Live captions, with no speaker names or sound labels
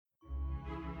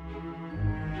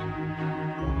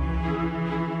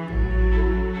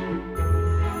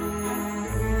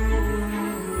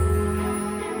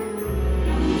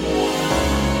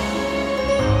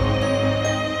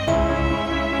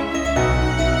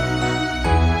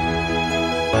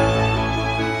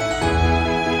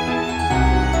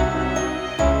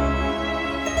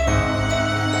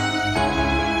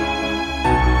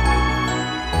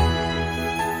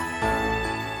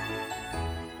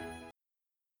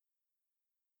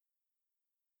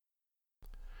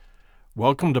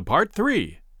Welcome to Part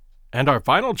 3, and our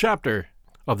final chapter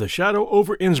of The Shadow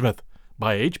over Innsmouth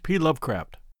by H.P.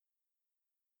 Lovecraft.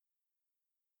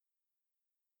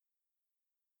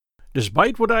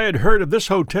 Despite what I had heard of this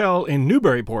hotel in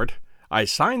Newburyport, I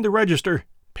signed the register,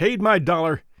 paid my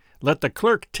 $1, let the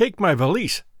clerk take my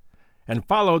valise, and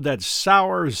followed that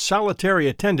sour, solitary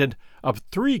attendant up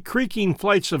 3 creaking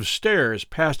flights of stairs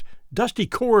past dusty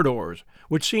corridors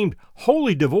which seemed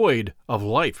wholly devoid of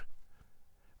life.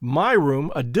 My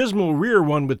room, a dismal rear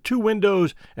one with 2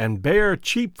 windows and bare,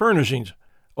 cheap furnishings,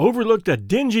 overlooked a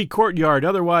dingy courtyard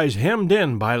otherwise hemmed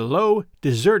in by low,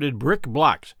 deserted brick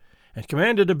blocks, and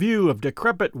commanded a view of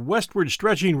decrepit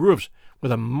westward-stretching roofs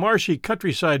with a marshy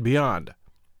countryside beyond.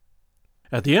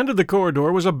 At the end of the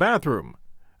corridor was a bathroom,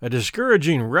 a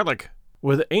discouraging relic,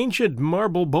 with ancient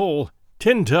marble bowl,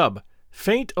 tin tub,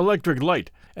 faint electric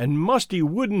light, and musty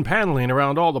wooden paneling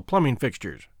around all the plumbing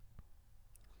fixtures.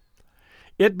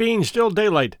 It being still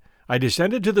daylight, I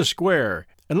descended to the square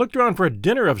and looked around for a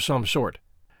dinner of some sort,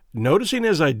 noticing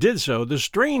as I did so the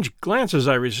strange glances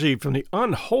I received from the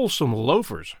unwholesome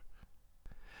loafers.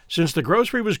 Since the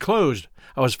grocery was closed,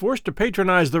 I was forced to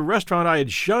patronize the restaurant I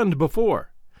had shunned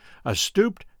before, a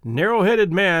stooped,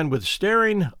 narrow-headed man with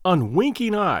staring,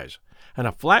 unwinking eyes, and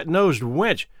a flat-nosed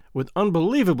wench with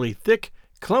unbelievably thick,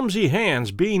 clumsy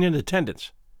hands being in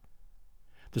attendance.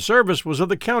 The service was of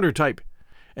the counter type,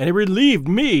 and it relieved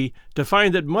me to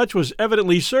find that much was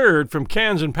evidently served from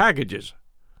cans and packages.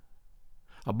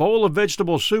 A bowl of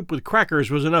vegetable soup with crackers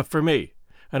was enough for me,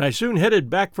 and I soon headed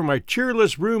back for my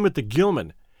cheerless room at the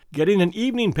Gilman, getting an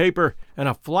evening paper and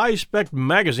a fly-specked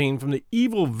magazine from the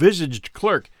evil-visaged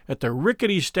clerk at the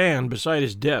rickety stand beside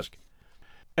his desk.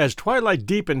 As twilight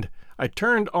deepened, I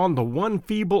turned on the one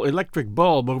feeble electric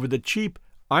bulb over the cheap,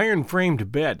 iron-framed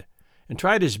bed, and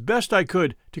tried as best I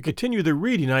could to continue the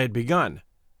reading I had begun.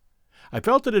 I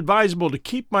felt it advisable to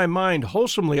keep my mind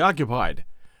wholesomely occupied,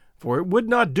 for it would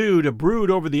not do to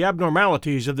brood over the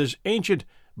abnormalities of this ancient,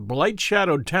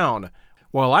 blight-shadowed town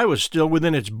while I was still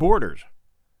within its borders.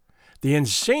 The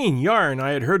insane yarn I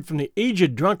had heard from the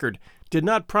aged drunkard did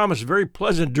not promise very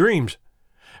pleasant dreams,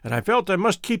 and I felt I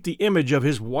must keep the image of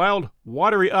his wild,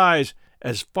 watery eyes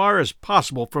as far as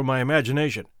possible from my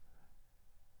imagination.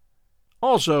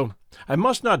 Also, I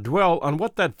must not dwell on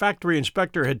what that factory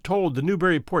inspector had told the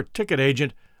Newburyport ticket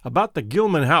agent about the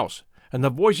Gilman house and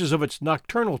the voices of its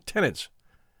nocturnal tenants.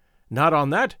 Not on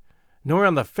that, nor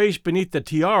on the face beneath the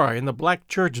tiara in the black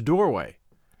church doorway,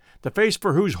 the face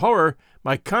for whose horror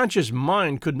my conscious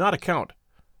mind could not account.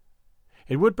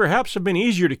 It would perhaps have been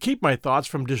easier to keep my thoughts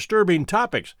from disturbing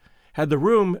topics had the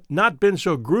room not been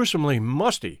so gruesomely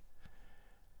musty.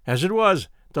 As it was,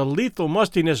 the lethal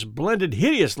mustiness blended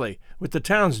hideously with the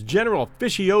town's general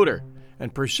fishy odor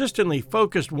and persistently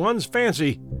focused one's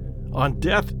fancy on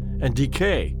death and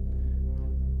decay.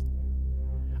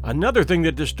 Another thing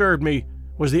that disturbed me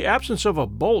was the absence of a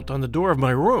bolt on the door of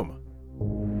my room.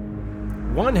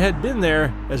 One had been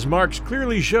there, as marks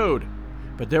clearly showed,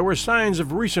 but there were signs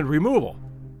of recent removal.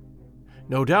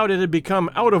 No doubt it had become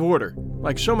out of order,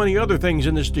 like so many other things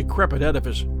in this decrepit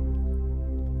edifice.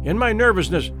 In my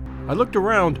nervousness, I looked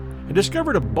around and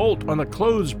discovered a bolt on the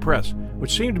clothes press,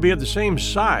 which seemed to be of the same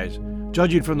size,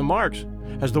 judging from the marks,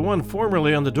 as the one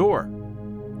formerly on the door.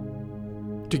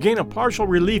 To gain a partial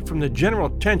relief from the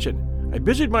general tension, I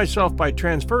busied myself by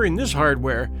transferring this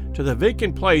hardware to the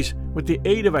vacant place with the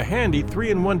aid of a handy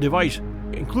 3-in-1 device,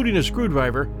 including a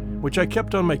screwdriver, which I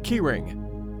kept on my keyring.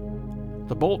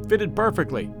 The bolt fitted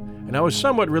perfectly, and I was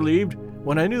somewhat relieved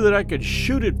when I knew that I could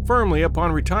shoot it firmly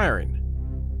upon retiring.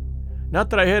 Not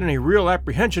that I had any real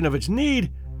apprehension of its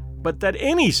need, but that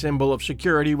any symbol of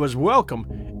security was welcome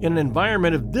in an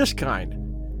environment of this kind.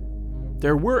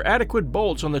 There were adequate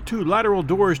bolts on the 2 lateral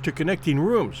doors to connecting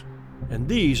rooms, and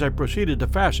these I proceeded to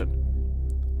fasten.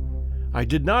 I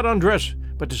did not undress,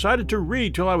 but decided to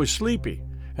read till I was sleepy,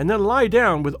 and then lie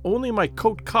down with only my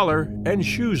coat collar and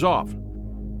shoes off.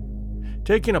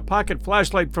 Taking a pocket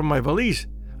flashlight from my valise,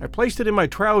 I placed it in my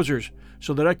trousers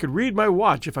so that I could read my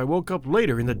watch if I woke up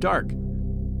later in the dark.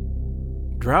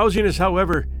 Drowsiness,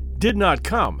 however, did not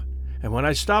come, and when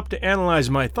I stopped to analyze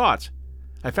my thoughts,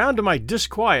 I found to my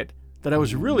disquiet that I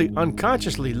was really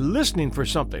unconsciously listening for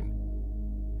something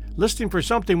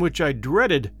which I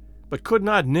dreaded but could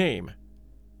not name.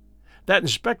 That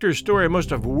inspector's story must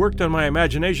have worked on my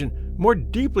imagination more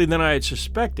deeply than I had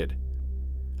suspected.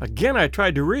 Again I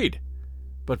tried to read,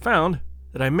 but found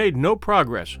that I made no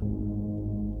progress.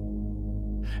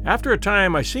 After a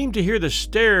time, I seemed to hear the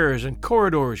stairs and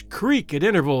corridors creak at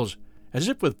intervals, as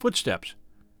if with footsteps,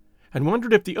 and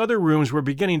wondered if the other rooms were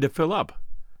beginning to fill up.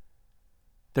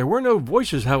 There were no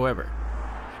voices, however,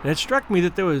 and it struck me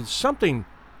that there was something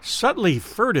subtly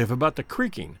furtive about the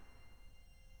creaking.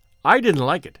 I didn't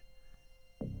like it,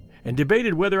 and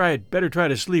debated whether I had better try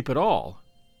to sleep at all.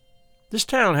 This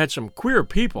town had some queer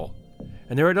people,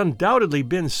 and there had undoubtedly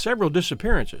been several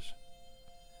disappearances.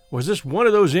 Was this one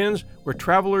of those inns where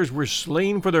travelers were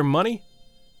slain for their money?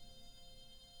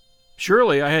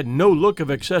 Surely I had no look of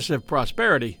excessive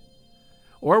prosperity.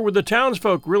 Or were the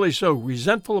townsfolk really so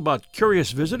resentful about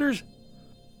curious visitors?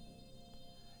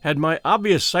 Had my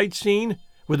obvious sightseeing,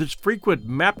 with its frequent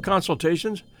map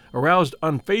consultations, aroused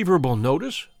unfavorable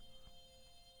notice?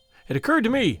 It occurred to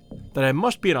me that I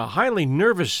must be in a highly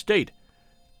nervous state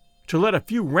to let a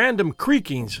few random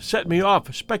creakings set me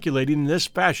off speculating in this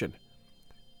fashion.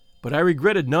 But I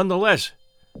regretted nonetheless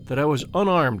that I was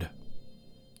unarmed.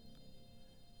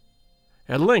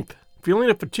 At length, feeling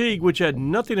a fatigue which had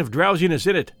nothing of drowsiness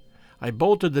in it, I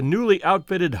bolted the newly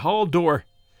outfitted hall door,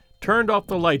 turned off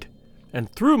the light, and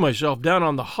threw myself down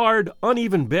on the hard,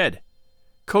 uneven bed,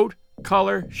 coat,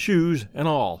 collar, shoes, and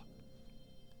all.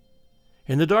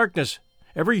 In the darkness,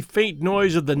 every faint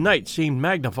noise of the night seemed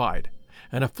magnified,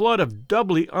 and a flood of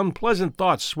doubly unpleasant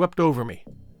thoughts swept over me.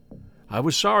 I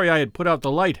was sorry I had put out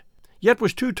the light, yet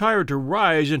was too tired to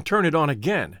rise and turn it on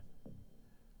again.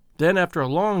 Then, after a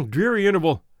long, dreary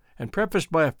interval, and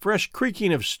prefaced by a fresh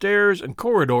creaking of stairs and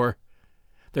corridor,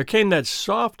 there came that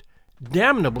soft,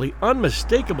 damnably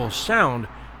unmistakable sound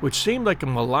which seemed like a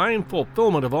malign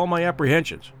fulfillment of all my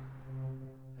apprehensions.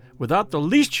 Without the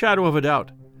least shadow of a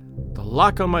doubt, the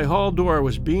lock on my hall door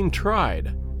was being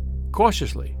tried,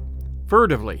 cautiously,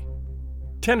 furtively,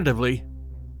 tentatively,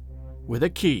 with a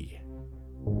key.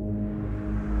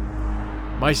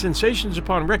 My sensations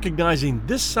upon recognizing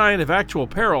this sign of actual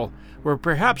peril were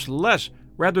perhaps less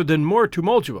rather than more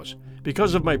tumultuous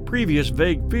because of my previous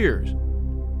vague fears.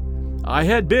 I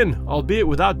had been, albeit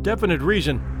without definite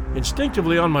reason,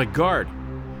 instinctively on my guard,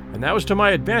 and that was to my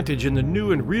advantage in the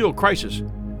new and real crisis,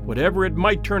 whatever it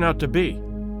might turn out to be.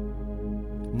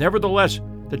 Nevertheless,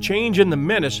 the change in the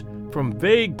menace from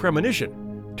vague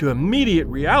premonition to immediate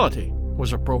reality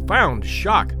was a profound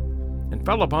shock, and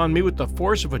fell upon me with the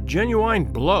force of a genuine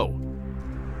blow.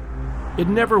 It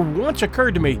never once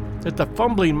occurred to me that the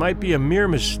fumbling might be a mere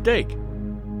mistake.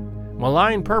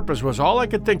 Malign purpose was all I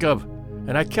could think of,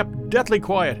 and I kept deathly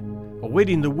quiet,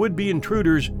 awaiting the would-be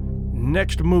intruder's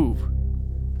next move.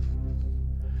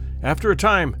 After a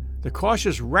time, the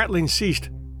cautious rattling ceased,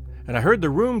 and I heard the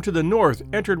room to the north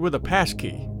entered with a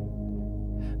passkey.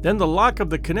 Then the lock of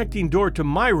the connecting door to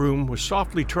my room was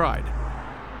softly tried.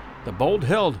 The bolt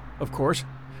held, of course,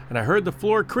 and I heard the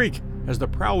floor creak as the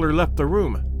prowler left the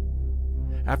room.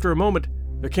 After a moment,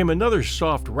 there came another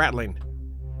soft rattling,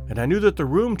 and I knew that the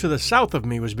room to the south of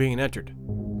me was being entered.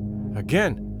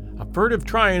 Again, a furtive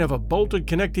trying of a bolted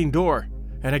connecting door,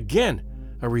 and again,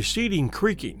 a receding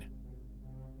creaking.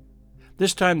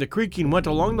 This time the creaking went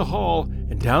along the hall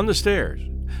and down the stairs,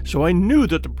 so I knew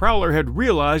that the prowler had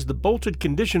realized the bolted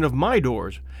condition of my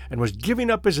doors and was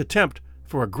giving up his attempt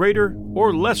for a greater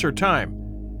or lesser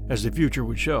time, as the future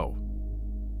would show.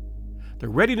 The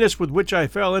readiness with which I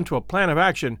fell into a plan of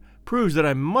action proves that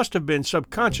I must have been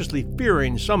subconsciously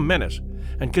fearing some menace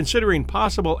and considering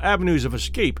possible avenues of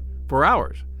escape for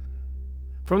hours.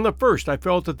 From the first, I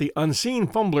felt that the unseen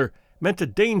fumbler meant a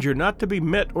danger not to be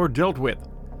met or dealt with,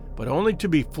 but only to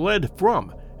be fled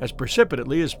from as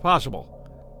precipitately as possible.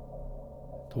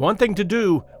 The one thing to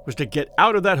do was to get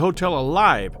out of that hotel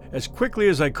alive as quickly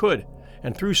as I could,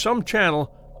 and through some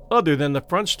channel other than the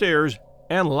front stairs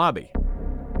and lobby.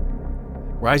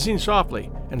 Rising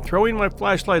softly and throwing my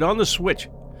flashlight on the switch,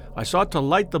 I sought to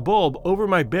light the bulb over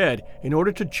my bed in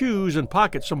order to choose and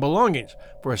pocket some belongings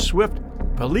for a swift,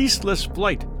 policeless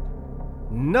flight.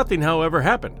 Nothing, however,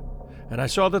 happened, and I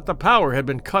saw that the power had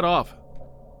been cut off.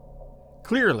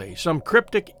 Clearly, some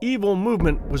cryptic, evil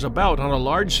movement was about on a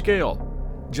large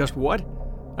scale. Just what?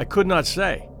 I could not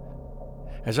say.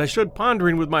 As I stood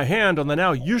pondering with my hand on the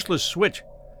now useless switch,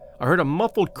 I heard a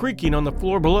muffled creaking on the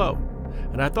floor below,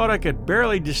 and I thought I could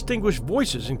barely distinguish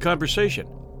voices in conversation.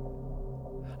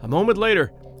 A moment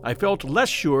later, I felt less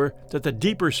sure that the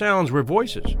deeper sounds were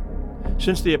voices,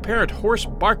 since the apparent hoarse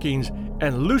barkings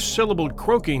and loose-syllabled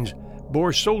croakings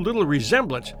bore so little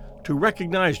resemblance to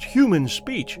recognized human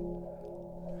speech.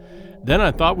 Then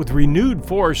I thought with renewed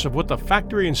force of what the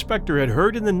factory inspector had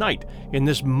heard in the night in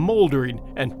this moldering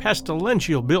and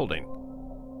pestilential building.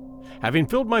 Having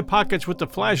filled my pockets with the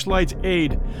flashlight's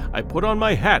aid, I put on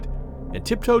my hat and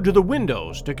tiptoed to the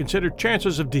windows to consider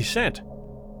chances of descent.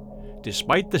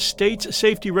 Despite the state's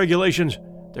safety regulations,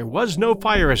 there was no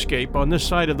fire escape on this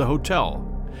side of the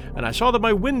hotel, and I saw that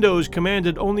my windows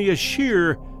commanded only a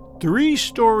sheer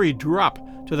 3-story drop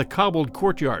to the cobbled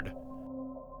courtyard.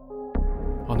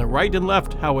 On the right and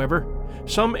left, however,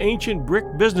 some ancient brick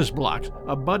business blocks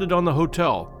abutted on the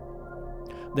hotel,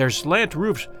 their slant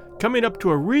roofs coming up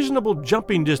to a reasonable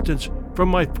jumping distance from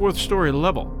my fourth-story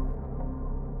level.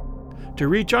 To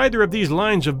reach either of these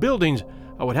lines of buildings,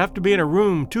 I would have to be in a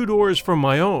room 2 doors from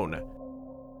my own.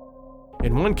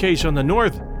 In one case on the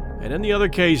north, and in the other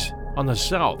case on the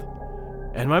south,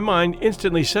 and my mind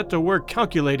instantly set to work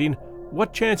calculating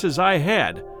what chances I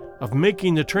had of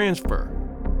making the transfer.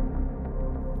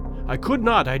 I could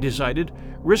not, I decided,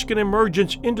 risk an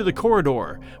emergence into the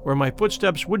corridor where my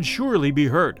footsteps would surely be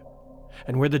heard,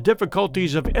 and where the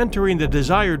difficulties of entering the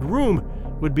desired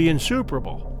room would be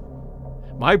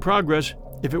insuperable. My progress,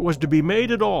 if it was to be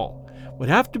made at all, would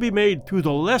have to be made through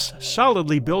the less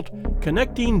solidly built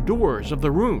connecting doors of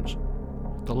the rooms,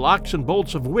 the locks and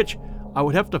bolts of which I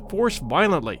would have to force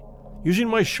violently, using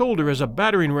my shoulder as a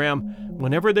battering ram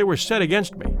whenever they were set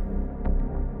against me.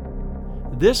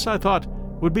 This, I thought,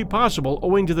 would be possible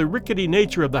owing to the rickety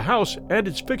nature of the house and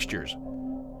its fixtures.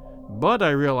 But I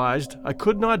realized I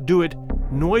could not do it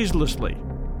noiselessly.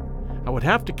 I would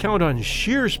have to count on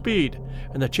sheer speed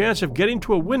and the chance of getting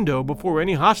to a window before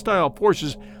any hostile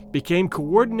forces became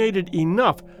coordinated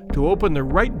enough to open the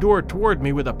right door toward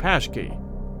me with a passkey.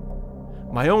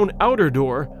 My own outer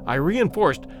door I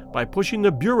reinforced by pushing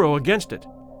the bureau against it,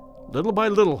 little by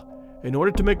little, in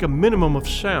order to make a minimum of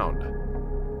sound.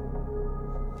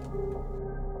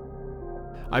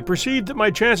 I perceived that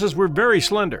my chances were very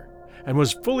slender, and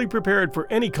was fully prepared for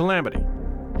any calamity.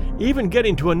 Even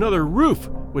getting to another roof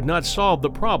would not solve the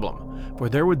problem, for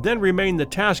there would then remain the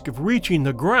task of reaching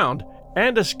the ground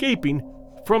and escaping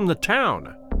from the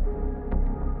town.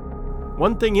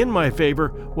 One thing in my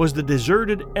favor was the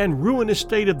deserted and ruinous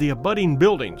state of the abutting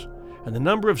buildings, and the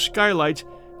number of skylights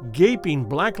gaping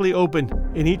blackly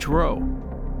open in each row.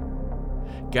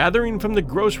 Gathering from the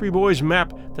grocery boy's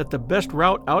map that the best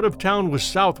route out of town was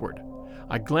southward,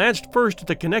 I glanced first at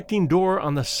the connecting door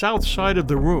on the south side of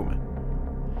the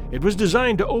room. It was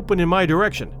designed to open in my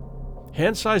direction.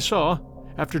 Hence I saw,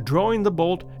 after drawing the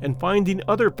bolt and finding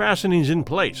other fastenings in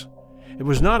place, it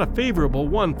was not a favorable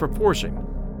one for forcing.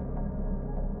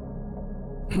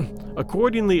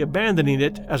 Accordingly, abandoning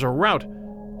it as a route,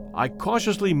 I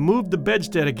cautiously moved the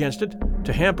bedstead against it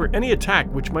to hamper any attack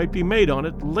which might be made on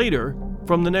it later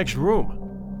from the next room.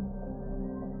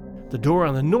 The door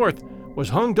on the north was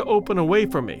hung to open away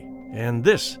from me, and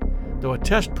this, though a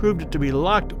test proved it to be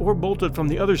locked or bolted from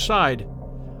the other side,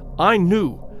 I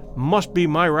knew must be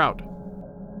my route.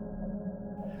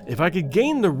 If I could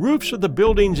gain the roofs of the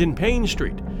buildings in Payne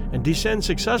Street and descend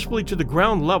successfully to the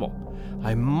ground level,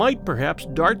 I might perhaps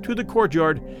dart through the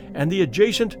courtyard and the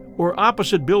adjacent or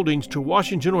opposite buildings to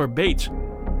Washington or Bates,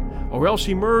 or else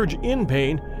emerge in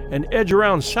Payne and edge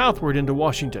around southward into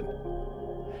Washington.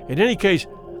 In any case,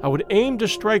 I would aim to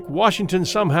strike Washington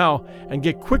somehow and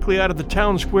get quickly out of the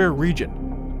town square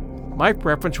region. My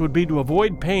preference would be to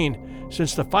avoid Payne,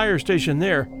 since the fire station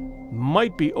there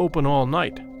might be open all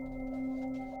night.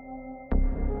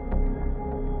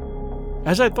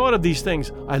 As I thought of these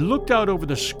things, I looked out over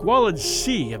the squalid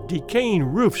sea of decaying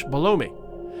roofs below me,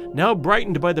 now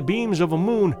brightened by the beams of a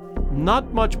moon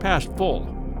not much past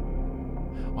full.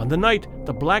 On the night,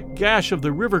 the black gash of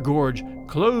the river gorge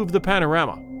clove the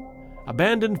panorama,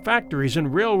 abandoned factories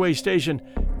and railway station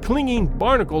clinging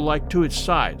barnacle-like to its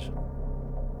sides.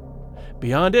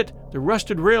 Beyond it, the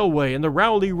rusted railway and the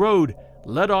Rowley Road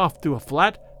led off through a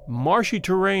flat, marshy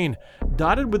terrain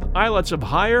dotted with islets of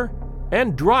higher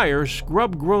and drier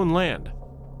scrub-grown land.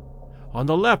 On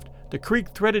the left, the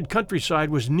creek-threaded countryside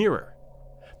was nearer,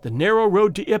 the narrow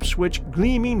road to Ipswich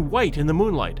gleaming white in the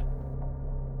moonlight.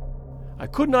 I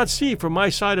could not see from my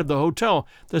side of the hotel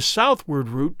the southward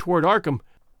route toward Arkham,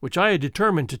 which I had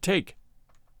determined to take.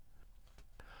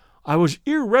 I was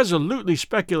irresolutely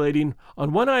speculating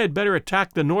on when I had better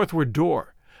attack the northward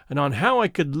door, and on how I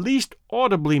could least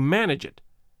audibly manage it,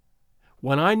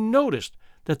 when I noticed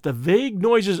that the vague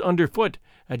noises underfoot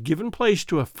had given place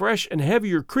to a fresh and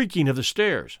heavier creaking of the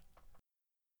stairs.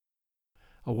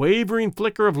 A wavering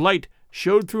flicker of light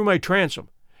showed through my transom,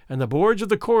 and the boards of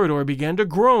the corridor began to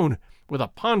groan with a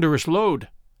ponderous load.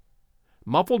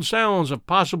 Muffled sounds of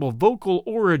possible vocal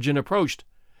origin approached,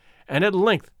 and at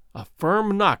length a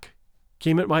firm knock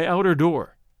came at my outer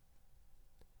door.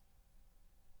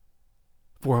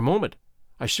 For a moment,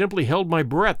 I simply held my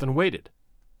breath and waited.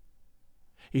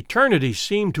 Eternity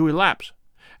seemed to elapse,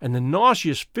 and the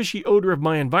nauseous, fishy odor of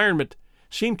my environment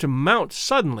seemed to mount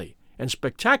suddenly and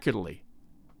spectacularly.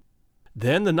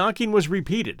 Then the knocking was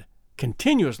repeated,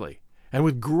 continuously, and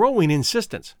with growing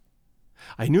insistence.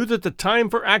 I knew that the time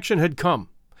for action had come,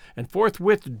 and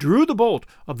forthwith drew the bolt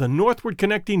of the northward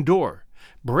connecting door,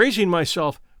 bracing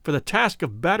myself for the task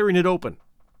of battering it open.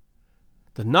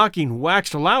 The knocking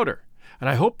waxed louder, and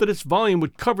I hoped that its volume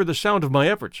would cover the sound of my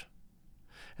efforts.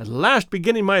 At last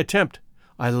beginning my attempt,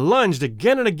 I lunged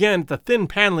again and again at the thin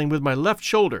paneling with my left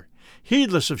shoulder,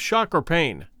 heedless of shock or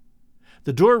pain.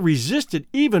 The door resisted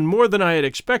even more than I had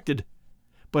expected,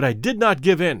 but I did not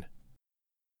give in.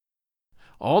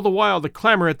 All the while the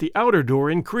clamor at the outer door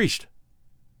increased.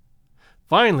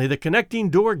 Finally the connecting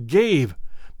door gave,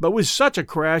 but with such a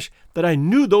crash that I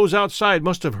knew those outside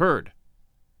must have heard.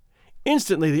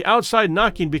 Instantly the outside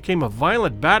knocking became a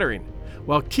violent battering,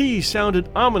 while keys sounded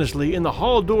ominously in the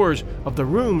hall doors of the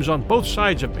rooms on both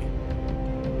sides of me.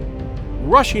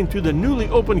 Rushing through the newly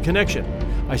opened connection,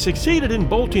 I succeeded in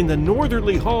bolting the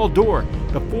northerly hall door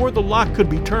before the lock could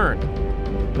be turned.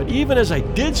 But even as I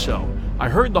did so, I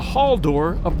heard the hall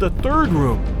door of the third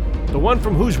room, the one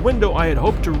from whose window I had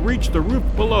hoped to reach the roof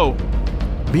below,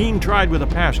 being tried with a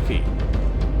passkey.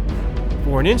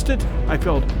 For an instant, I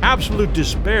felt absolute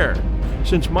despair,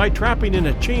 since my trapping in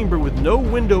a chamber with no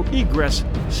window egress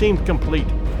seemed complete.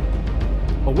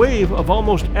 A wave of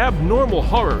almost abnormal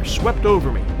horror swept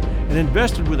over me, and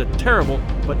invested with a terrible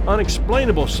but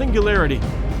unexplainable singularity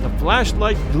the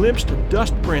flashlight glimpsed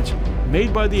dust prints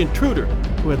made by the intruder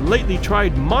who had lately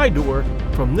tried my door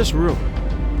from this room.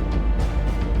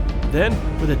 Then,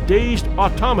 with a dazed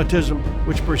automatism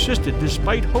which persisted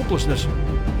despite hopelessness,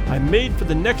 I made for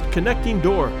the next connecting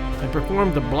door and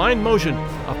performed the blind motion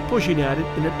of pushing at it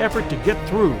in an effort to get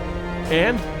through,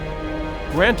 and,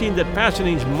 granting that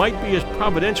fastenings might be as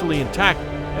providentially intact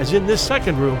as in this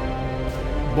second room,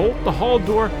 bolt the hall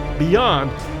door beyond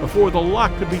before the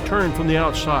lock could be turned from the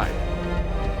outside.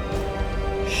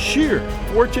 Sheer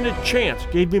fortunate chance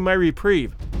gave me my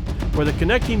reprieve, for the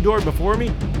connecting door before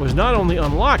me was not only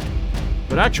unlocked,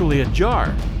 but actually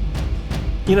ajar.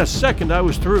 In a second I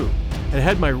was through, and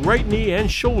had my right knee and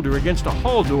shoulder against a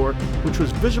hall door which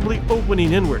was visibly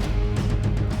opening inward.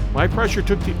 My pressure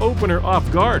took the opener off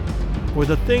guard, for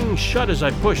the thing shut as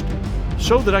I pushed,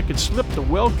 so that I could slip the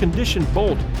well-conditioned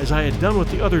bolt as I had done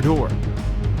with the other door.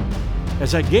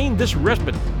 As I gained this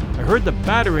respite, I heard the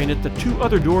battering at the two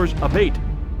other doors abate,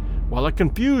 while a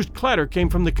confused clatter came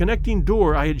from the connecting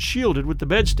door I had shielded with the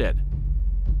bedstead.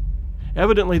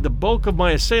 Evidently the bulk of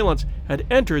my assailants had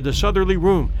entered the southerly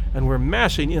room and were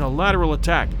massing in a lateral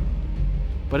attack.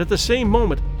 But at the same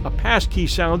moment a passkey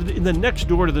sounded in the next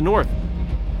door to the north,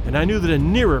 and I knew that a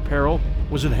nearer peril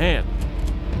was at hand.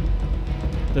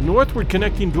 The northward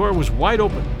connecting door was wide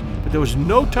open, but there was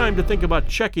no time to think about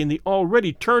checking the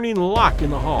already turning lock in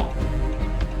the hall.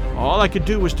 All I could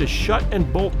do was to shut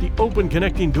and bolt the open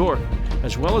connecting door,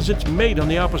 as well as its mate on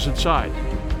the opposite side,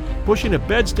 pushing a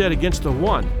bedstead against the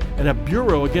one and a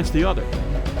bureau against the other,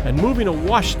 and moving a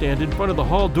washstand in front of the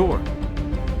hall door.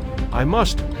 I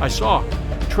must, I saw,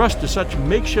 trust to such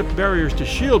makeshift barriers to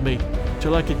shield me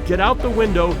till I could get out the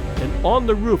window and on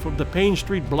the roof of the Payne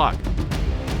Street block.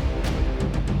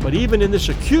 But even in this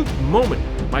acute moment,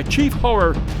 my chief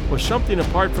horror was something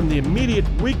apart from the immediate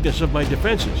weakness of my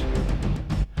defenses.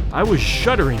 I was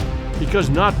shuddering because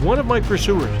not one of my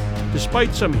pursuers,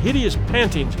 despite some hideous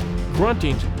pantings,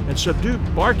 gruntings, and subdued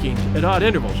barkings at odd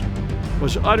intervals,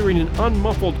 was uttering an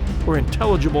unmuffled or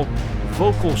intelligible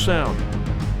vocal sound.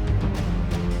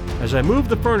 As I moved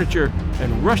the furniture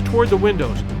and rushed toward the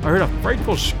windows, I heard a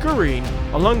frightful scurrying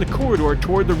along the corridor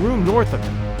toward the room north of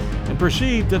me, and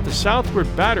perceived that the southward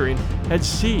battering had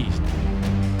ceased.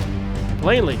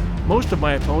 Plainly, most of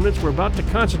my opponents were about to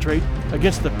concentrate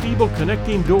against the feeble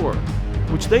connecting door,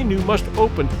 which they knew must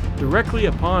open directly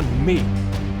upon me.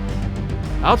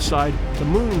 Outside, the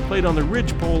moon played on the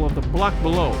ridgepole of the block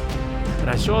below, and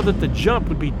I saw that the jump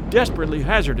would be desperately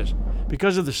hazardous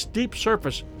because of the steep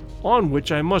surface on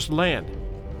which I must land.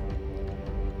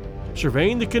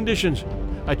 Surveying the conditions,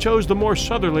 I chose the more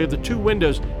southerly of the two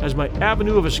windows as my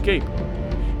avenue of escape,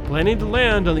 planning to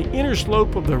land on the inner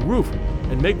slope of the roof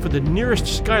and make for the nearest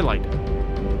skylight.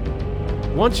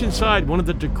 Once inside one of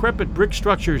the decrepit brick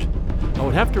structures, I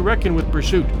would have to reckon with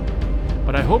pursuit,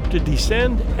 but I hoped to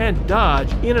descend and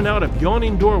dodge in and out of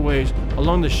yawning doorways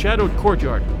along the shadowed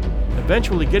courtyard,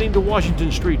 eventually getting to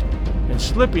Washington Street and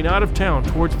slipping out of town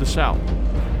towards the south.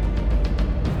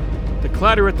 The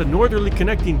clatter at the northerly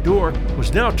connecting door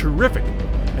was now terrific,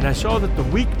 and I saw that the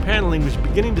weak paneling was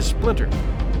beginning to splinter.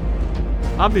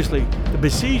 Obviously, the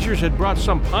besiegers had brought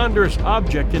some ponderous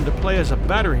object into play as a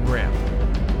battering ram.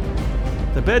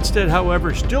 The bedstead,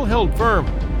 however, still held firm,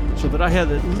 so that I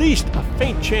had at least a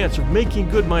faint chance of making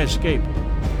good my escape.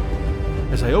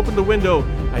 As I opened the window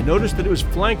I noticed that it was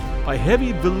flanked by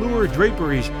heavy velour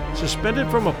draperies suspended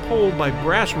from a pole by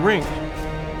brass rings,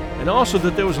 and also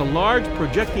that there was a large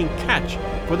projecting catch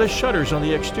for the shutters on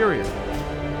the exterior.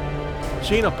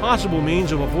 Seeing a possible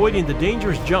means of avoiding the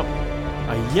dangerous jump,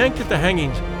 I yanked at the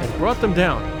hangings and brought them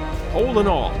down, pole and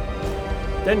all,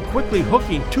 then quickly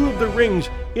hooking 2 of the rings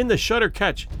in the shutter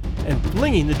catch and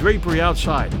flinging the drapery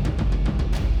outside.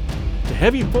 The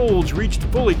heavy folds reached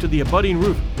fully to the abutting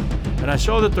roof, and I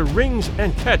saw that the rings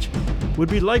and catch would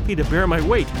be likely to bear my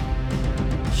weight.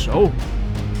 So,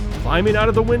 climbing out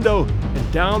of the window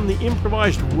and down the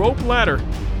improvised rope ladder,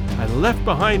 I left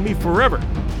behind me forever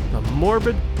the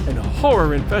morbid and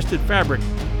horror-infested fabric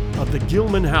of the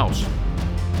Gilman house.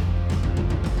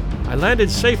 I landed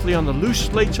safely on the loose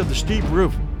slates of the steep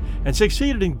roof and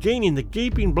succeeded in gaining the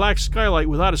gaping black skylight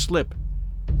without a slip.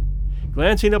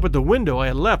 Glancing up at the window I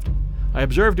had left, I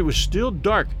observed it was still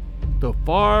dark, though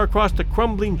far across the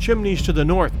crumbling chimneys to the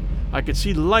north I could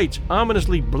see lights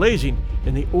ominously blazing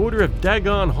in the Order of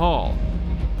Dagon Hall,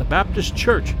 the Baptist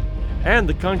Church, and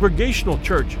the Congregational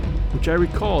Church, which I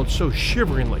recalled so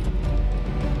shiveringly.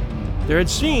 There had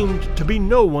seemed to be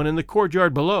no one in the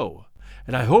courtyard below,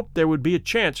 and I hoped there would be a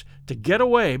chance to get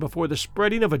away before the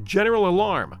spreading of a general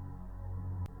alarm.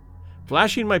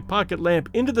 Flashing my pocket lamp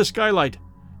into the skylight,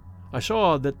 I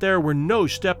saw that there were no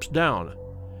steps down.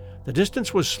 The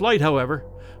distance was slight, however,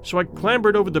 so I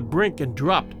clambered over the brink and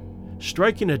dropped,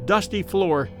 striking a dusty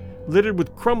floor littered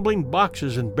with crumbling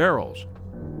boxes and barrels.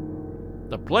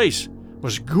 The place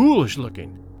was ghoulish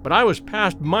looking, but I was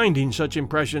past minding such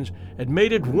impressions and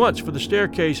made at once for the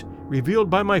staircase revealed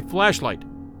by my flashlight,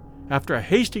 after a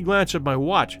hasty glance at my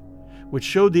watch, which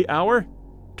showed the hour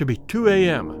to be 2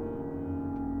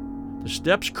 a.m. The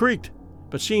steps creaked,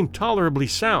 but seemed tolerably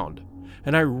sound,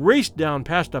 and I raced down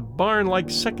past a barn-like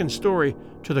second story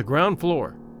to the ground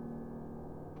floor.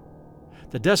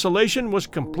 The desolation was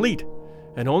complete,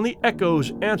 and only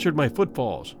echoes answered my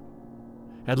footfalls.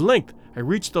 At length I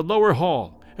reached the lower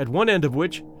hall, at one end of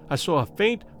which I saw a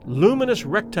faint, luminous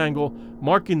rectangle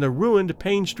marking the ruined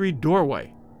Payne Street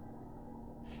doorway.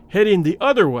 Heading the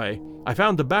other way, I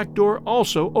found the back door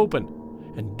also open,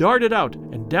 and darted out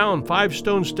and down 5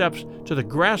 stone steps to the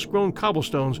grass-grown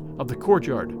cobblestones of the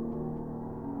courtyard.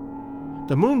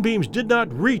 The moonbeams did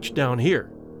not reach down here,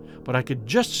 but I could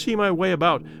just see my way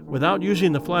about without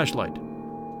using the flashlight.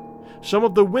 Some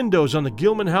of the windows on the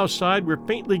Gilman house side were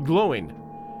faintly glowing,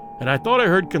 and I thought I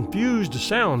heard confused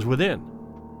sounds within.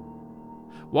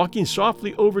 Walking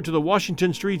softly over to the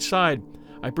Washington Street side,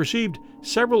 I perceived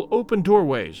several open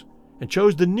doorways and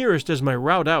chose the nearest as my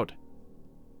route out.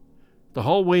 The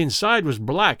hallway inside was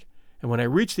black, and when I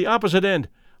reached the opposite end,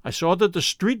 I saw that the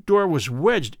street door was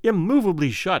wedged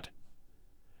immovably shut.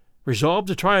 Resolved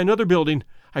to try another building,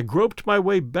 I groped my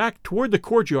way back toward the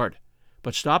courtyard,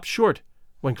 but stopped short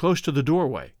when close to the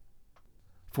doorway.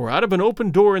 For out of an open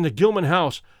door in the Gilman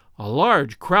house, a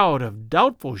large crowd of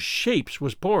doubtful shapes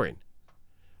was pouring,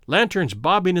 lanterns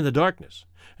bobbing in the darkness,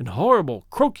 and horrible,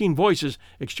 croaking voices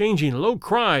exchanging low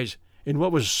cries in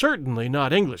what was certainly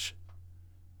not English.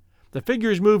 The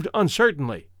figures moved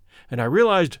uncertainly, and I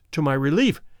realized to my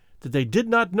relief that they did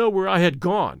not know where I had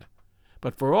gone,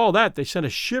 but for all that they sent a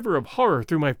shiver of horror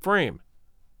through my frame.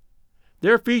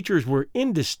 Their features were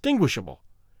indistinguishable,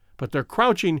 but their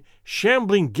crouching,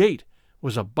 shambling gait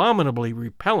was abominably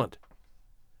repellent.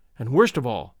 And worst of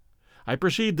all, I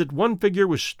perceived that one figure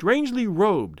was strangely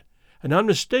robed and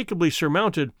unmistakably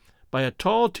surmounted by a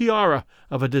tall tiara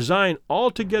of a design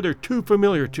altogether too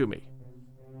familiar to me.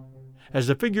 As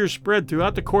the figures spread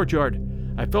throughout the courtyard,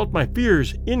 I felt my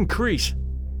fears increase.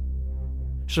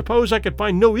 Suppose I could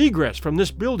find no egress from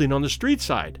this building on the street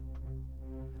side?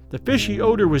 The fishy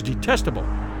odor was detestable,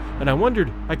 and I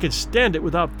wondered I could stand it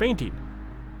without fainting.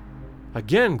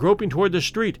 Again groping toward the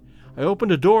street, I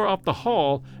opened a door off the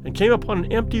hall and came upon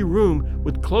an empty room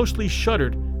with closely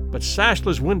shuttered but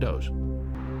sashless windows.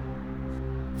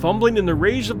 Fumbling in the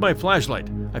rays of my flashlight,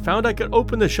 I found I could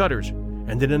open the shutters,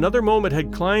 and in another moment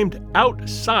had climbed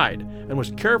outside and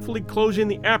was carefully closing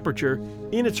the aperture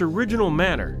in its original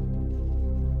manner.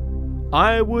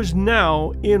 I was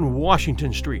now in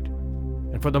Washington Street,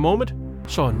 and for the moment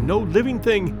saw no living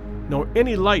thing nor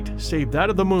any light save that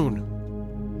of the moon.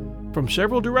 From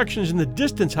several directions in the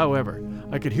distance, however,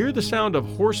 I could hear the sound of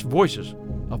hoarse voices,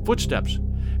 of footsteps,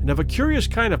 and of a curious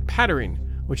kind of pattering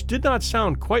which did not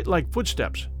sound quite like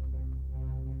footsteps.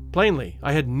 Plainly,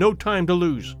 I had no time to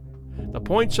lose. The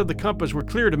points of the compass were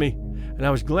clear to me, and I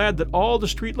was glad that all the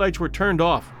streetlights were turned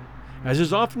off, as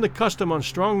is often the custom on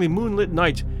strongly moonlit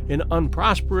nights in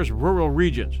unprosperous rural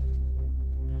regions.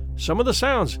 Some of the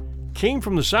sounds came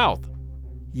from the south,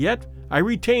 yet I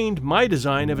retained my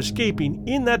design of escaping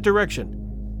in that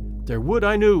direction. There would,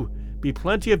 I knew, be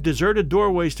plenty of deserted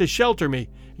doorways to shelter me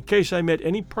in case I met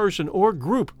any person or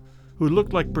group who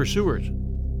looked like pursuers.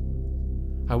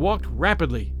 I walked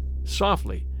rapidly,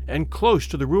 softly, and close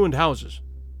to the ruined houses.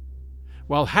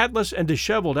 While hatless and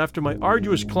disheveled after my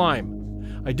arduous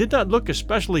climb, I did not look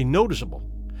especially noticeable,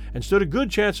 and stood a good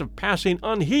chance of passing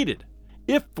unheeded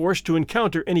if forced to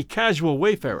encounter any casual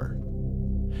wayfarer.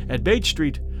 At Bates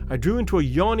Street, I drew into a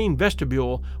yawning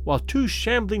vestibule while two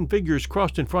shambling figures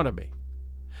crossed in front of me,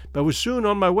 but was soon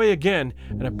on my way again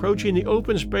and approaching the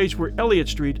open space where Elliott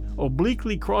Street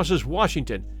obliquely crosses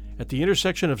Washington at the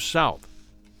intersection of South.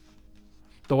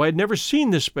 Though I had never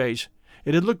seen this space,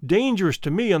 it had looked dangerous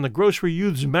to me on the grocery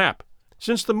youth's map,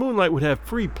 since the moonlight would have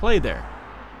free play there.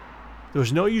 There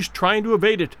was no use trying to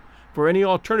evade it, for any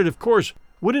alternative course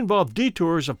would involve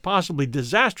detours of possibly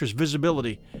disastrous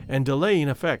visibility and delaying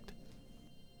effect.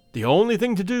 The only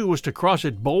thing to do was to cross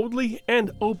it boldly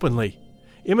and openly,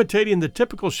 imitating the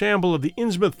typical shamble of the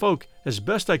Innsmouth folk as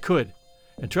best I could,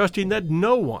 and trusting that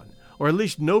no one, or at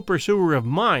least no pursuer of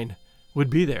mine, would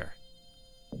be there.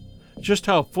 Just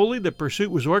how fully the pursuit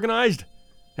was organized,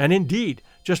 and indeed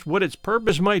just what its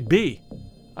purpose might be,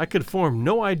 I could form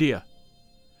no idea.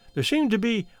 There seemed to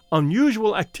be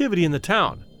unusual activity in the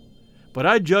town, but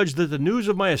I judged that the news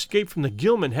of my escape from the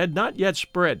Gilman had not yet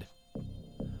spread.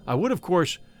 I would, of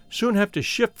course, soon have to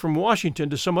shift from Washington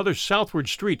to some other southward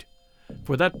street,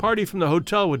 for that party from the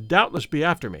hotel would doubtless be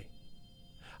after me.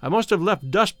 I must have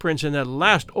left dust prints in that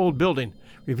last old building,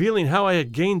 revealing how I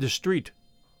had gained the street.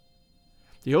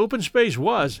 The open space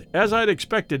was, as I had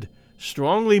expected,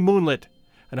 strongly moonlit,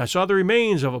 and I saw the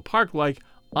remains of a park-like,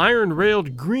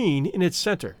 iron-railed green in its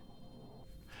center.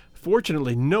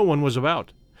 Fortunately, no one was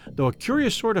about, though a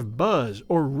curious sort of buzz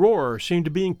or roar seemed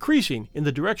to be increasing in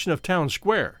the direction of Town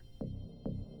Square.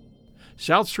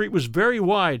 South Street was very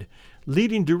wide,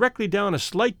 leading directly down a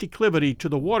slight declivity to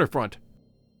the waterfront,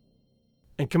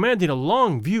 and commanding a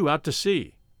long view out to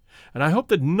sea, and I hoped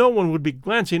that no one would be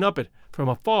glancing up it from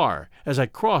afar as I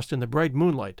crossed in the bright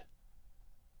moonlight.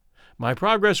 My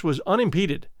progress was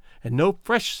unimpeded, and no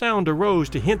fresh sound arose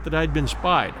to hint that I had been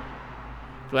spied.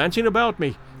 Glancing about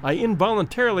me, I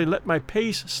involuntarily let my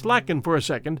pace slacken for a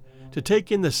second to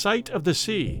take in the sight of the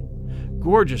sea,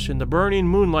 gorgeous in the burning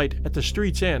moonlight at the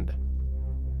street's end.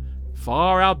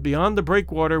 Far out beyond the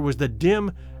breakwater was the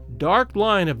dim, dark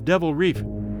line of Devil Reef,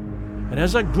 and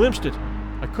as I glimpsed it,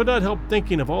 I could not help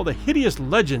thinking of all the hideous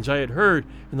legends I had heard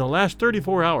in the last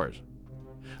 34 hours.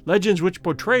 Legends which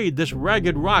portrayed this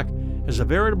ragged rock as a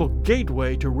veritable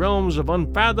gateway to realms of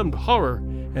unfathomed horror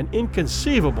and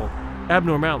inconceivable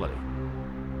abnormality.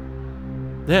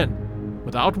 Then,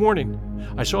 without warning,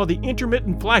 I saw the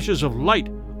intermittent flashes of light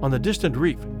on the distant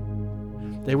reef.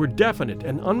 They were definite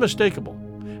and unmistakable,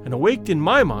 and awaked in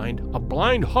my mind a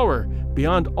blind horror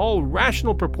beyond all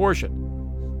rational proportion.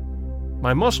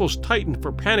 My muscles tightened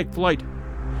for panic flight,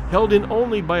 held in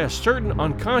only by a certain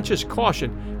unconscious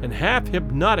caution and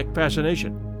half-hypnotic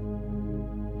fascination.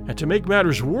 And to make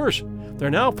matters worse, there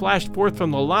now flashed forth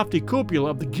from the lofty cupola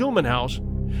of the Gilman House,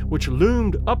 which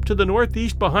loomed up to the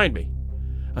northeast behind me,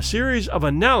 a series of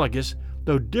analogous,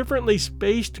 though differently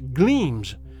spaced,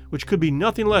 gleams which could be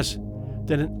nothing less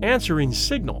than an answering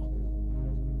signal.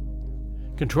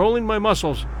 Controlling my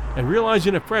muscles and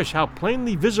realizing afresh how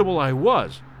plainly visible I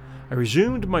was, I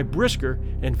resumed my brisker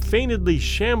and feignedly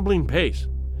shambling pace,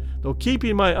 though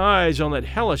keeping my eyes on that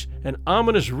hellish and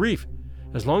ominous reef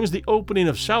as long as the opening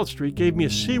of South Street gave me a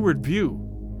seaward view.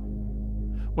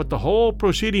 What the whole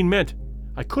proceeding meant,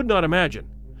 I could not imagine,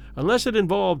 unless it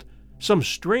involved some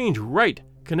strange rite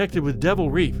connected with Devil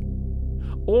Reef,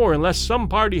 or unless some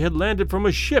party had landed from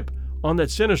a ship on that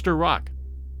sinister rock.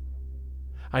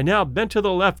 I now bent to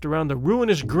the left around the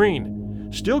ruinous green,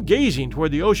 still gazing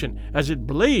toward the ocean as it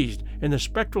blazed in the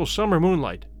spectral summer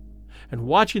moonlight, and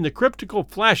watching the cryptical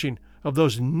flashing of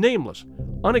those nameless,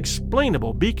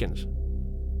 unexplainable beacons.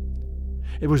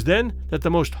 It was then that the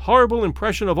most horrible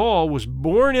impression of all was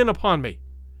borne in upon me,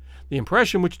 the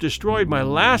impression which destroyed my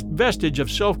last vestige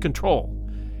of self-control,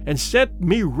 and sent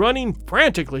me running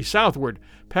frantically southward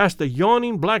past the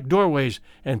yawning black doorways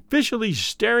and fishily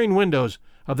staring windows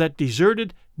of that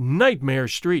deserted nightmare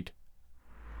street.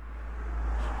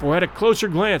 For at a closer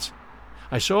glance,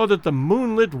 I saw that the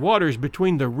moonlit waters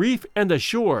between the reef and the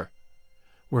shore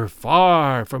were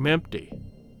far from empty.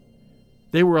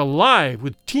 They were alive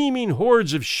with teeming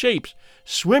hordes of shapes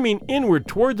swimming inward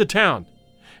toward the town,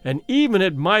 and even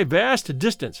at my vast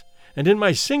distance and in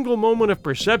my single moment of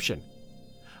perception,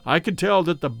 I could tell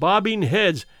that the bobbing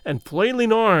heads and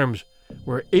flailing arms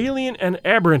were alien and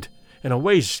aberrant in a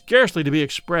way scarcely to be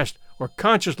expressed or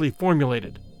consciously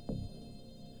formulated.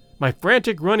 My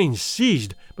frantic running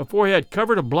ceased before I had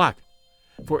covered a block,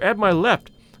 for at my left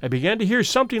I began to hear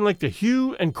something like the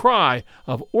hue and cry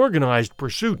of organized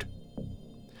pursuit.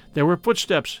 There were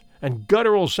footsteps and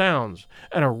guttural sounds,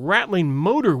 and a rattling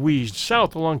motor wheezed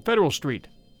south along Federal Street.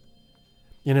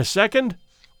 In a second,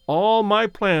 all my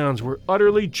plans were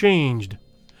utterly changed,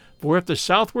 for if the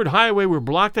southward highway were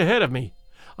blocked ahead of me,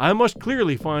 I must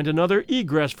clearly find another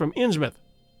egress from Innsmouth.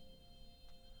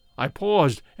 I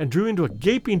paused and drew into a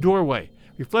gaping doorway,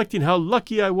 reflecting how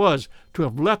lucky I was to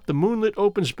have left the moonlit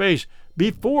open space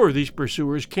before these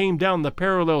pursuers came down the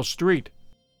parallel street.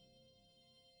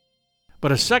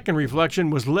 But a second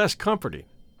reflection was less comforting.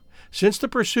 Since the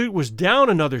pursuit was down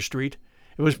another street,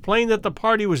 it was plain that the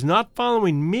party was not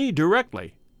following me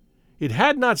directly. It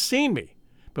had not seen me,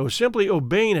 but was simply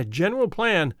obeying a general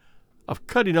plan of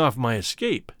cutting off my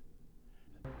escape.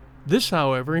 This,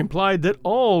 however, implied that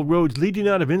all roads leading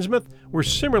out of Innsmouth were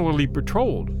similarly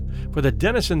patrolled, for the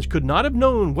denizens could not have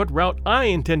known what route I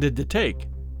intended to take.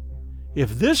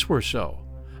 If this were so,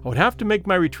 I would have to make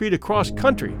my retreat across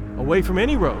country, away from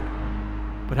any road.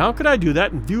 But how could I do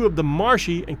that in view of the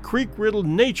marshy and creek-riddled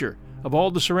nature of all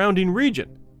the surrounding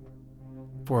region?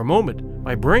 For a moment,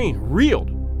 my brain reeled,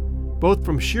 both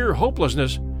from sheer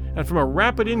hopelessness and from a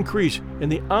rapid increase in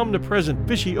the omnipresent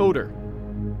fishy odor.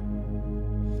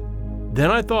 Then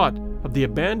I thought of the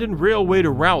abandoned railway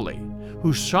to Rowley,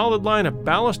 whose solid line of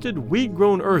ballasted,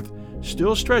 weed-grown earth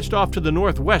still stretched off to the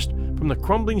northwest from the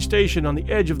crumbling station on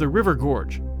the edge of the river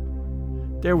gorge.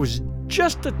 There was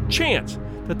just a chance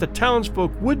that the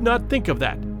townsfolk would not think of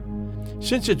that,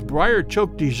 since its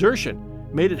briar-choked desertion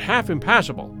made it half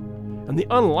impassable, and the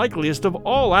unlikeliest of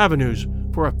all avenues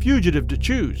for a fugitive to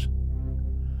choose.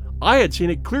 I had seen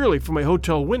it clearly from a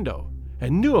hotel window,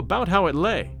 and knew about how it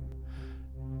lay.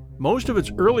 Most of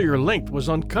its earlier length was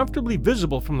uncomfortably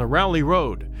visible from the Rowley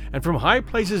Road and from high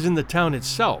places in the town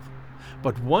itself,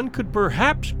 but one could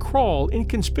perhaps crawl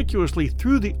inconspicuously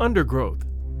through the undergrowth.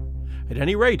 At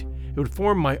any rate, it would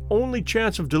form my only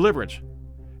chance of deliverance,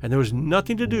 and there was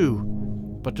nothing to do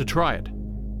but to try it.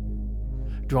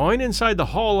 Drawing inside the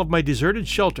hall of my deserted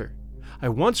shelter, I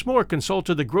once more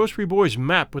consulted the grocery boy's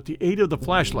map with the aid of the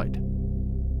flashlight.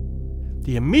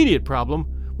 The immediate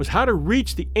problem was how to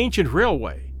reach the ancient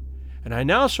railway, and I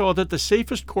now saw that the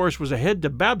safest course was ahead to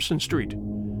Babson Street,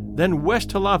 then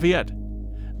west to Lafayette,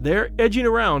 there edging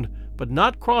around but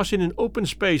not crossing an open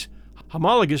space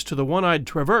homologous to the one I'd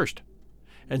traversed,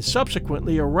 and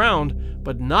subsequently around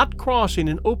but not crossing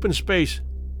an open space,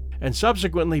 and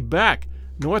subsequently back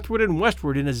northward and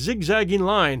westward in a zigzagging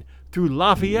line through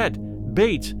Lafayette,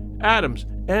 Bates, Adams,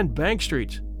 and Bank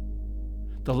Streets,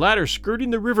 the latter skirting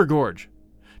the river gorge,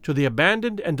 to the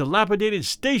abandoned and dilapidated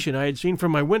station I had seen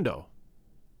from my window.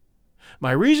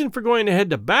 My reason for going ahead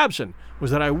to Babson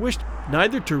was that I wished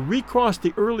neither to recross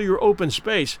the earlier open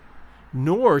space,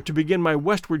 nor to begin my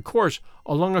westward course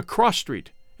along a cross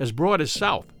street as broad as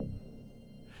south.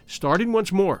 Starting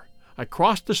once more, I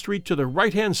crossed the street to the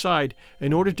right-hand side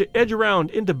in order to edge around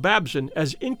into Babson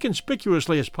as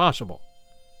inconspicuously as possible.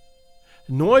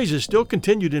 Noises still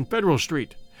continued in Federal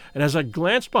Street, and as I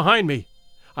glanced behind me,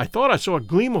 I thought I saw a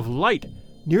gleam of light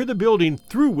near the building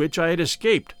through which I had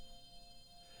escaped.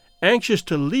 Anxious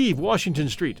to leave Washington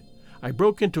Street, I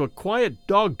broke into a quiet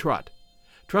dog trot,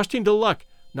 trusting to luck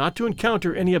not to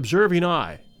encounter any observing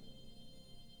eye.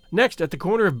 Next, at the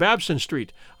corner of Babson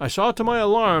Street, I saw to my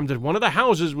alarm that one of the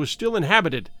houses was still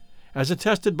inhabited, as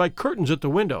attested by curtains at the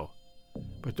window,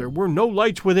 but there were no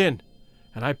lights within,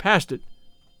 and I passed it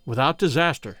without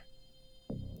disaster.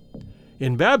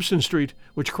 In Babson Street,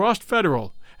 which crossed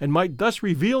Federal and might thus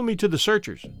reveal me to the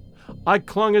searchers, I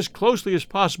clung as closely as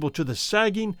possible to the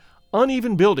sagging,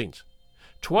 uneven buildings,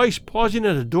 twice pausing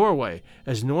at a doorway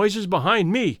as noises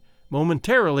behind me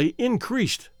momentarily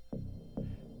increased.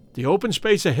 The open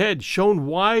space ahead shone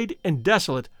wide and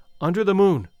desolate under the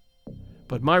moon,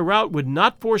 but my route would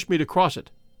not force me to cross it.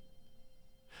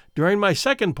 During my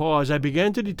second pause, I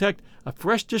began to detect a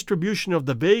fresh distribution of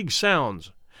the vague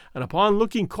sounds, and upon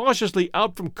looking cautiously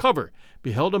out from cover,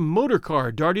 beheld a motor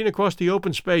car darting across the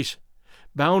open space,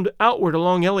 bound outward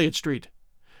along Elliott Street,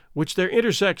 which there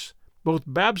intersects both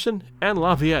Babson and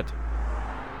Lafayette.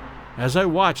 As I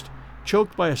watched,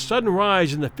 choked by a sudden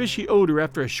rise in the fishy odor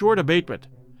after a short abatement,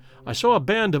 I saw a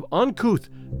band of uncouth,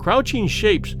 crouching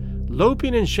shapes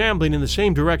loping and shambling in the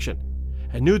same direction,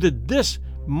 and knew that this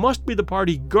must be the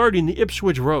party guarding the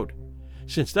Ipswich Road,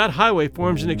 since that highway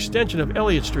forms an extension of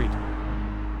Elliott Street.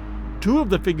 Two of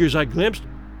the figures I glimpsed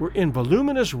were in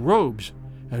voluminous robes,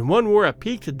 and one wore a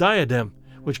peaked diadem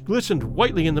which glistened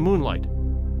whitely in the moonlight.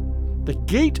 The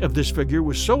gait of this figure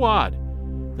was so odd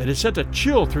that it sent a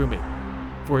chill through me,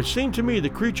 for it seemed to me the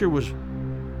creature was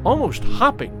almost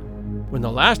hopping. When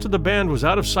the last of the band was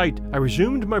out of sight, I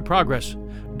resumed my progress,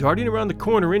 darting around the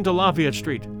corner into Lafayette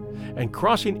Street, and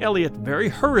crossing Elliott very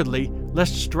hurriedly,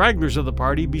 lest stragglers of the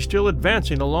party be still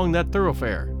advancing along that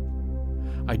thoroughfare.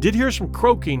 I did hear some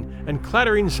croaking and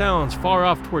clattering sounds far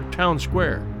off toward Town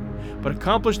Square, but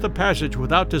accomplished the passage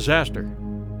without disaster.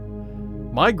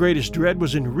 My greatest dread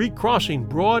was in recrossing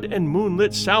broad and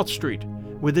moonlit South Street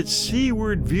with its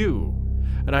seaward view,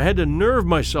 and I had to nerve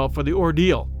myself for the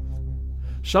ordeal.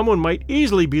 Someone might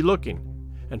easily be looking,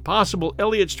 and possible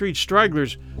Elliott Street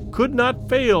stragglers could not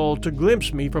fail to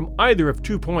glimpse me from either of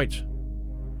 2 points.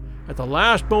 At the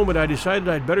last moment I decided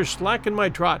I'd better slacken my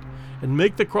trot and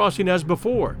make the crossing as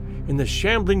before, in the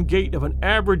shambling gait of an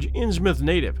average Innsmouth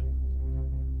native.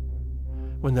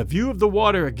 When the view of the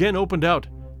water again opened out,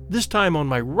 this time on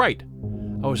my right,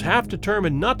 I was half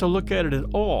determined not to look at it at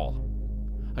all.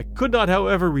 I could not,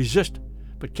 however, resist,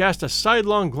 but cast a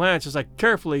sidelong glance as I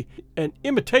carefully and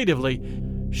imitatively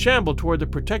shambled toward the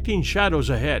protecting shadows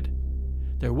ahead.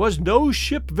 There was no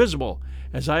ship visible,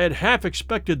 as I had half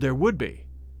expected there would be.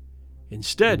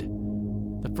 Instead,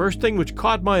 the first thing which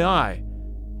caught my eye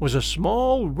was a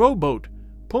small rowboat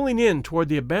pulling in toward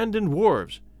the abandoned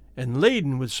wharves and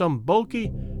laden with some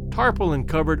bulky,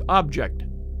 tarpaulin-covered object.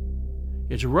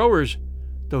 Its rowers,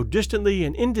 though distantly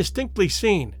and indistinctly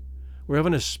seen, were of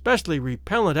an especially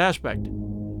repellent aspect.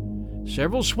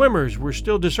 Several swimmers were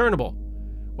still discernible,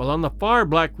 while on the far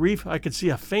black reef I could see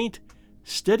a faint,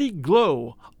 steady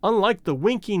glow unlike the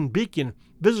winking beacon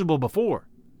visible before,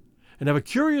 and of a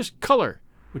curious color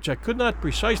which I could not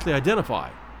precisely identify.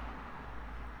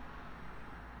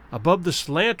 Above the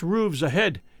slant roofs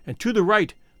ahead and to the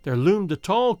right there loomed the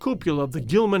tall cupola of the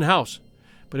Gilman house,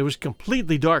 but it was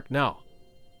completely dark now.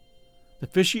 The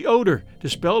fishy odor,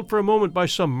 dispelled for a moment by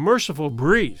some merciful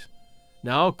breeze,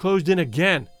 now closed in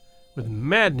again with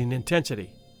maddening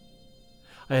intensity.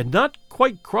 I had not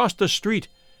quite crossed the street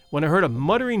when I heard a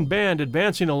muttering band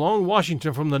advancing along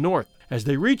Washington from the north. As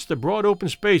they reached the broad open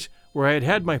space where I had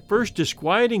had my first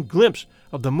disquieting glimpse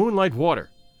of the moonlight water,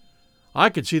 I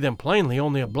could see them plainly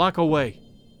only a block away,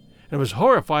 and was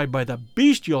horrified by the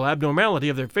bestial abnormality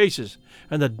of their faces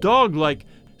and the dog-like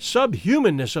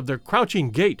subhumanness of their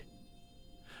crouching gait.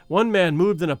 One man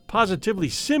moved in a positively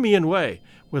simian way,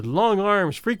 with long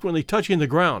arms frequently touching the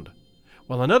ground,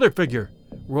 while another figure,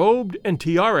 robed and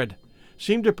tiara'd,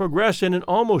 seemed to progress in an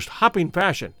almost hopping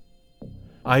fashion.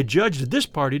 I judged this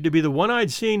party to be the one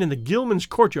I'd seen in the Gilman's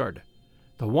courtyard,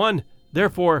 the one,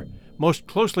 therefore, most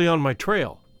closely on my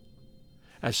trail.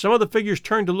 As some of the figures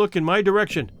turned to look in my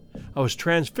direction, I was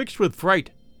transfixed with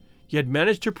fright, yet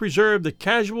managed to preserve the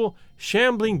casual,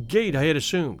 shambling gait I had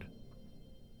assumed.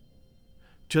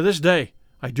 To this day,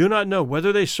 I do not know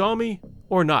whether they saw me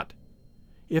or not.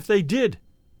 If they did,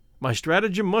 my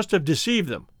stratagem must have deceived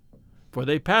them, for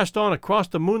they passed on across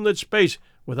the moonlit space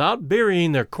without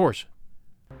varying their course,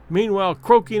 meanwhile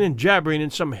croaking and jabbering in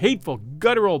some hateful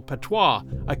guttural patois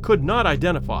I could not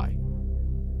identify.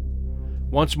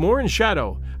 Once more in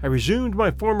shadow, I resumed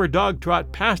my former dog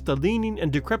trot past the leaning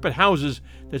and decrepit houses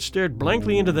that stared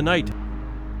blankly into the night.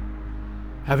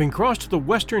 Having crossed the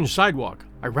western sidewalk,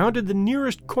 I rounded the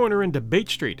nearest corner into Bate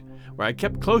Street, where I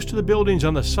kept close to the buildings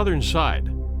on the southern side.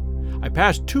 I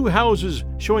passed 2 houses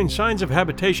showing signs of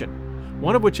habitation,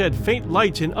 one of which had faint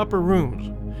lights in upper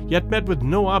rooms, yet met with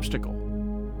no obstacle.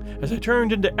 As I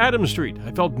turned into Adams Street,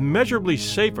 I felt measurably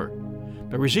safer,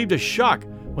 but received a shock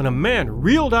when a man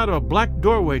reeled out of a black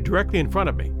doorway directly in front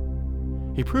of me.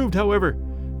 He proved, however,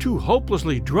 too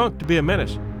hopelessly drunk to be a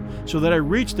menace, so that I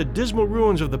reached the dismal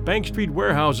ruins of the Bank Street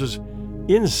warehouses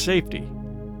in safety.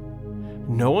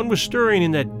 No one was stirring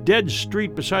in that dead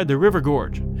street beside the river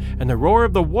gorge, and the roar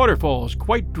of the waterfalls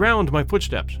quite drowned my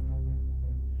footsteps.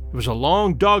 It was a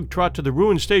long dog trot to the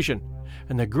ruined station,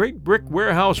 and the great brick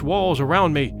warehouse walls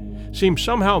around me seemed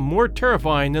somehow more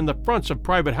terrifying than the fronts of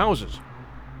private houses.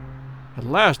 At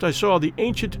last I saw the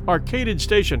ancient arcaded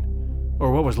station,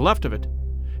 or what was left of it,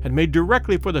 and made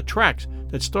directly for the tracks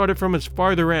that started from its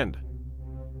farther end.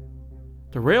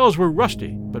 The rails were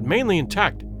rusty, but mainly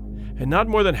intact, and not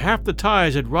more than half the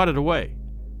ties had rotted away.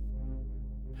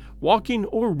 Walking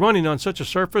or running on such a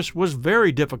surface was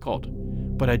very difficult,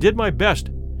 but I did my best,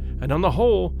 and on the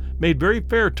whole made very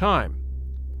fair time.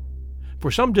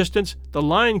 For some distance the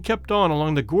line kept on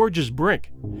along the gorge's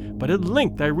brink, but at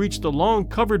length I reached the long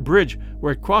covered bridge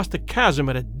where it crossed the chasm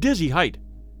at a dizzy height.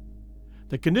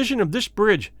 The condition of this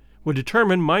bridge would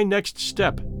determine my next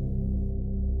step.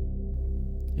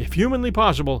 If humanly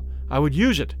possible, I would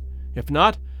use it. If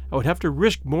not, I would have to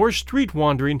risk more street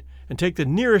wandering and take the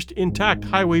nearest intact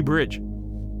highway bridge.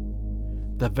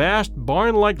 The vast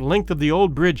barn-like length of the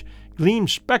old bridge gleamed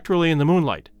spectrally in the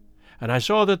moonlight, and I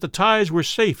saw that the ties were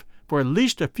safe for at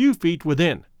least a few feet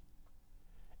within.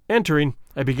 Entering,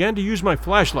 I began to use my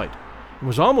flashlight, and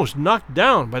was almost knocked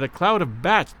down by the cloud of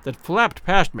bats that flapped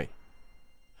past me.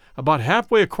 About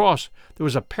halfway across, there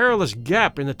was a perilous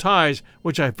gap in the ties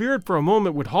which I feared for a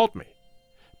moment would halt me,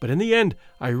 but in the end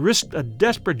I risked a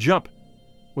desperate jump,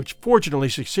 which fortunately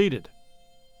succeeded.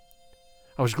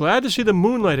 I was glad to see the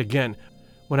moonlight again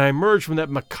when I emerged from that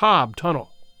macabre tunnel.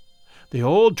 The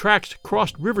old tracks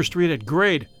crossed River Street at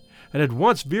grade, and at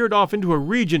once veered off into a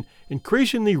region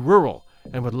increasingly rural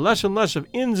and with less and less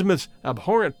of Innsmouth's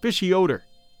abhorrent fishy odor.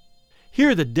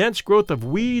 Here the dense growth of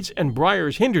weeds and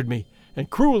briars hindered me and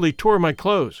cruelly tore my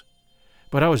clothes,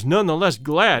 but I was none the less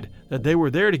glad that they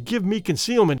were there to give me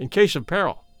concealment in case of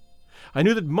peril. I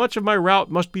knew that much of my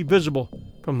route must be visible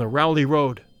from the Rowley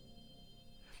Road.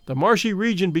 The marshy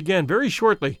region began very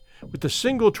shortly with a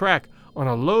single track on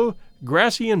a low,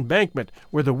 grassy embankment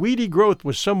where the weedy growth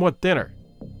was somewhat thinner.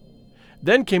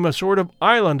 Then came a sort of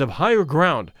island of higher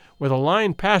ground where the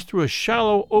line passed through a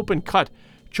shallow open cut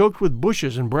choked with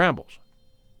bushes and brambles.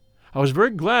 I was very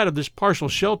glad of this partial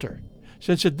shelter,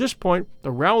 since at this point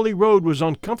the Rowley Road was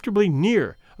uncomfortably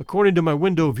near according to my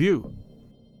window view.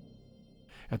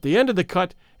 At the end of the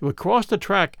cut it would cross the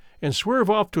track and swerve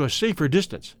off to a safer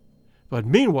distance, but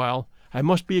meanwhile I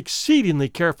must be exceedingly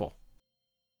careful.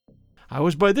 I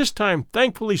was by this time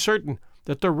thankfully certain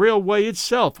that the railway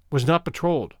itself was not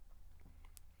patrolled.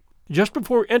 Just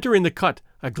before entering the cut,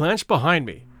 I glanced behind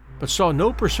me, but saw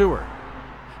no pursuer.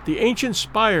 The ancient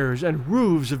spires and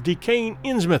roofs of decaying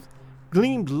Innsmouth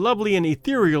gleamed lovely and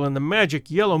ethereal in the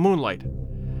magic yellow moonlight,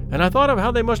 and I thought of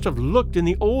how they must have looked in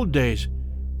the old days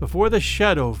before the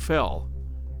shadow fell.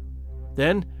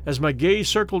 Then, as my gaze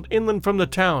circled inland from the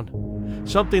town,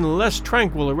 something less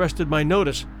tranquil arrested my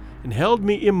notice and held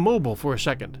me immobile for a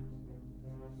second.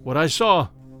 What I saw,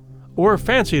 or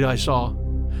fancied I saw,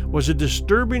 was a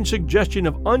disturbing suggestion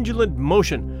of undulant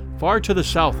motion far to the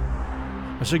south,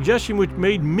 a suggestion which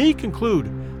made me conclude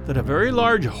that a very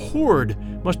large horde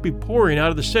must be pouring out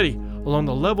of the city along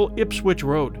the level Ipswich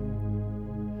Road.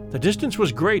 The distance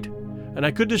was great, and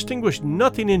I could distinguish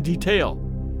nothing in detail,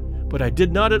 but I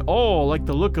did not at all like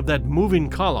the look of that moving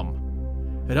column.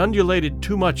 It undulated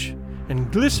too much and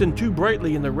glistened too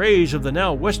brightly in the rays of the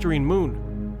now westering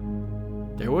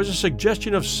moon. There was a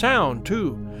suggestion of sound,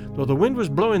 too, though the wind was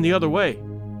blowing the other way,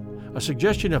 a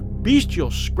suggestion of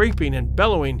bestial scraping and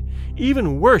bellowing,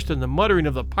 even worse than the muttering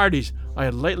of the parties I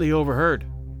had lately overheard.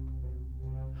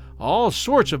 All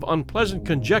sorts of unpleasant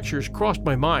conjectures crossed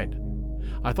my mind.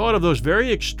 I thought of those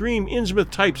very extreme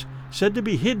Innsmouth types said to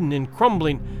be hidden in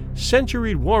crumbling,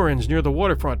 centuried warrens near the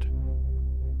waterfront.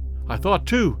 I thought,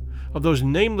 too, of those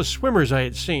nameless swimmers I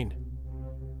had seen.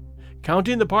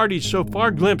 Counting the parties so far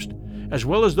glimpsed, as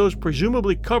well as those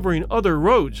presumably covering other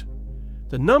roads,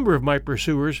 the number of my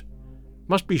pursuers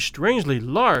must be strangely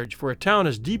large for a town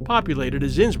as depopulated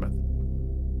as Innsmouth.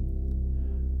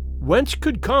 Whence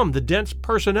could come the dense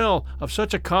personnel of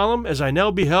such a column as I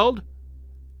now beheld?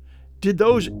 Did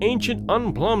those ancient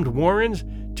unplumbed warrens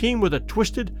teem with a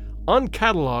twisted,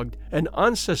 uncatalogued, and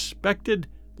unsuspected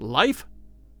life?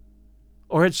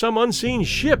 Or had some unseen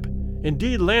ship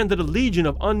indeed landed a legion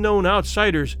of unknown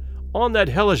outsiders on that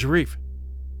hellish reef?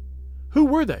 Who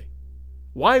were they?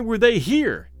 Why were they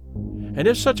here? And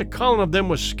if such a column of them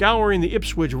was scouring the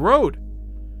Ipswich Road,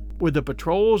 would the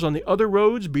patrols on the other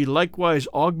roads be likewise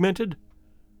augmented?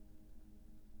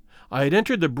 I had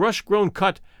entered the brush-grown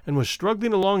cut and was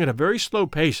struggling along at a very slow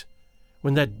pace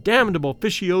when that damnable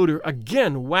fishy odor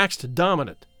again waxed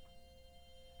dominant.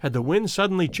 Had the wind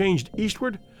suddenly changed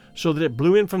eastward so that it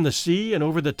blew in from the sea and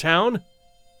over the town?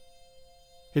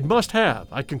 It must have,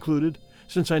 I concluded,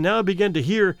 since I now began to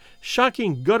hear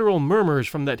shocking guttural murmurs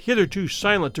from that hitherto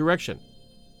silent direction.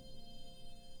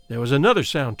 There was another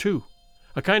sound, too,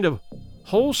 a kind of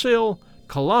wholesale,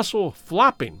 colossal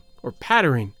flopping or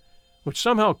pattering, which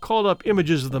somehow called up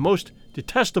images of the most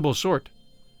detestable sort.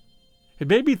 It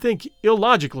made me think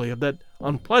illogically of that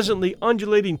unpleasantly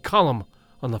undulating column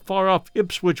on the far-off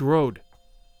Ipswich Road.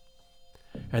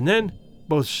 And then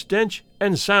both stench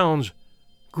and sounds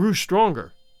grew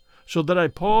stronger, so that I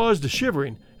paused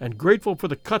shivering and grateful for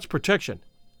the cut's protection.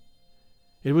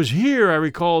 It was here, I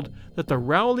recalled, that the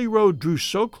Rowley Road drew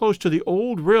so close to the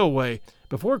old railway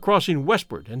before crossing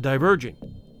westward and diverging.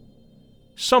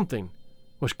 Something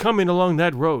was coming along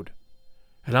that road,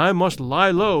 and I must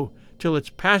lie low till its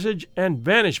passage and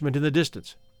vanishment in the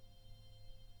distance.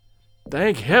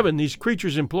 Thank heaven these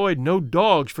creatures employed no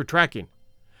dogs for tracking,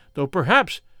 though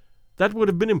perhaps That would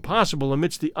have been impossible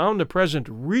amidst the omnipresent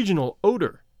regional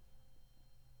odor.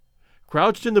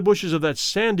 Crouched in the bushes of that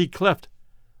sandy cleft,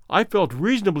 I felt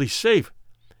reasonably safe,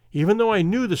 even though I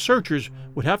knew the searchers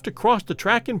would have to cross the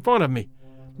track in front of me,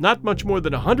 not much more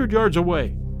than 100 yards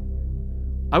away.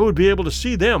 I would be able to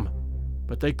see them,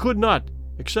 but they could not,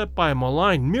 except by a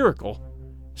malign miracle,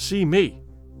 see me.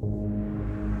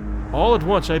 All at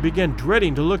once I began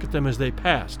dreading to look at them as they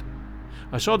passed.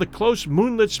 I saw the close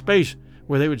moonlit space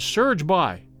where they would surge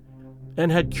by,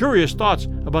 and had curious thoughts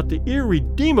about the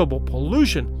irredeemable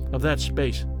pollution of that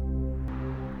space.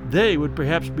 They would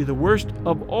perhaps be the worst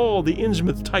of all the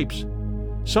Innsmouth types,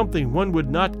 something one would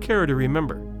not care to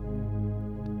remember.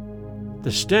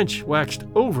 The stench waxed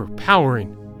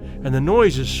overpowering, and the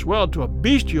noises swelled to a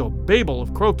bestial babel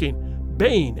of croaking,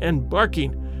 baying, and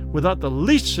barking without the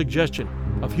least suggestion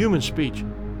of human speech.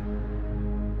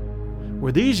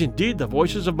 Were these indeed the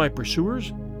voices of my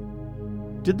pursuers?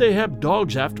 Did they have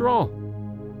dogs after all?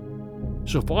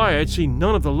 So far I had seen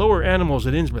none of the lower animals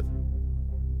at Innsmouth.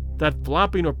 That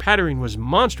flopping or pattering was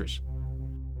monstrous.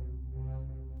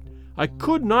 I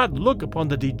could not look upon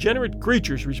the degenerate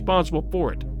creatures responsible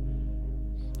for it.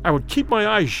 I would keep my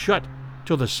eyes shut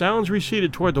till the sounds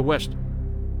receded toward the west.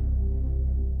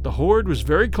 The horde was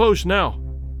very close now,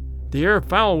 the air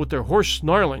foul with their hoarse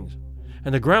snarlings,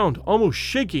 and the ground almost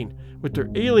shaking with their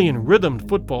alien-rhythmed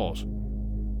footfalls.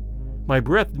 My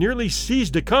breath nearly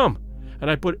ceased to come, and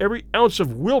I put every ounce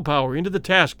of willpower into the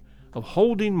task of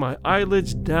holding my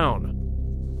eyelids down.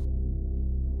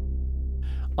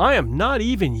 I am not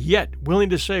even yet willing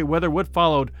to say whether what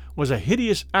followed was a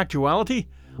hideous actuality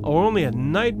or only a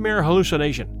nightmare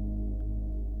hallucination.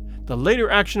 The later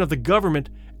action of the government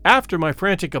after my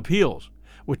frantic appeals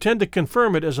would tend to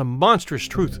confirm it as a monstrous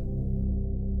truth.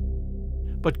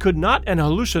 But could not an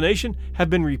hallucination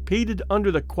have been repeated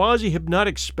under the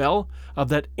quasi-hypnotic spell of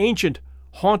that ancient,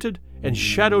 haunted, and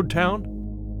shadowed town?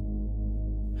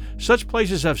 Such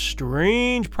places have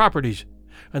strange properties,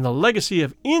 and the legacy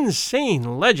of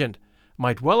insane legend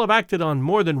might well have acted on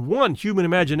more than one human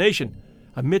imagination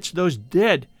amidst those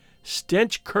dead,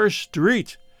 stench-cursed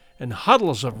streets and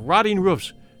huddles of rotting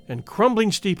roofs and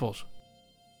crumbling steeples.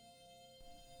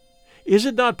 Is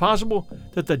it not possible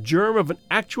that the germ of an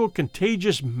actual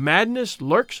contagious madness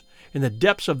lurks in the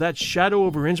depths of that shadow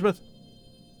over Innsmouth?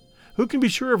 Who can be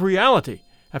sure of reality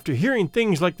after hearing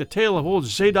things like the tale of old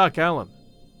Zadok Allen?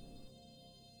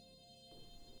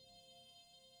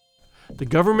 The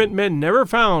government men never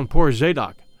found poor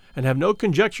Zadok, and have no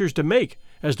conjectures to make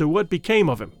as to what became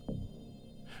of him.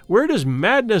 Where does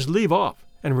madness leave off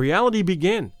and reality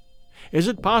begin? Is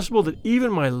it possible that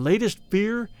even my latest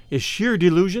fear is sheer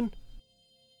delusion?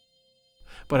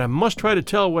 But I must try to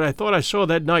tell what I thought I saw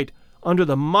that night under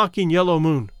the mocking yellow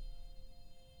moon.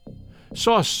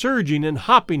 Saw surging and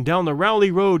hopping down the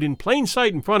Rowley Road in plain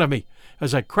sight in front of me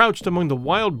as I crouched among the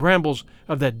wild brambles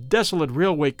of that desolate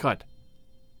railway cut.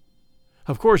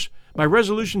 Of course, my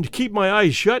resolution to keep my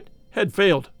eyes shut had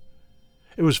failed.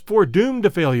 It was foredoomed to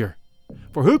failure,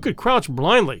 for who could crouch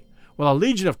blindly while a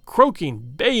legion of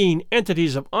croaking, baying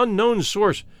entities of unknown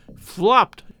source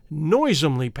flopped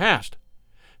noisomely past,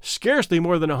 scarcely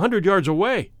more than 100 yards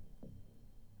away?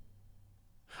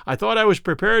 I thought I was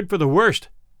prepared for the worst,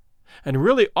 and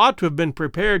really ought to have been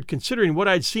prepared considering what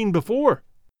I'd seen before.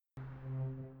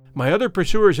 My other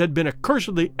pursuers had been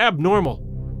accursedly abnormal.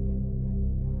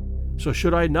 So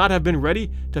should I not have been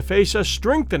ready to face a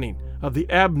strengthening of the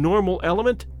abnormal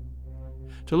element?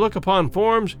 To look upon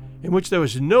forms in which there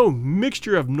was no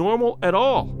mixture of normal at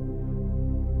all?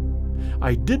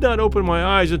 I did not open my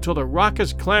eyes until the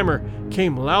raucous clamor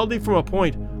came loudly from a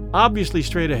point obviously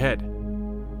straight ahead.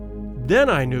 Then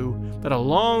I knew that a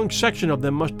long section of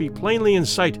them must be plainly in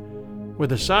sight, where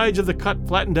the sides of the cut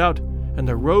flattened out and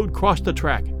the road crossed the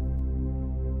track.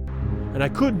 And I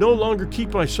could no longer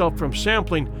keep myself from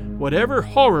sampling whatever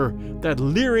horror that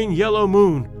leering yellow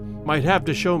moon might have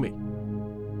to show me.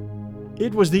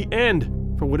 It was the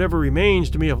end for whatever remains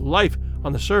to me of life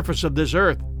on the surface of this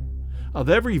earth, of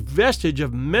every vestige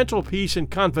of mental peace and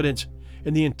confidence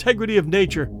in the integrity of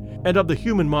nature and of the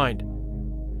human mind.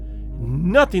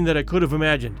 Nothing that I could have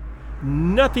imagined,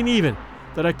 nothing even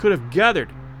that I could have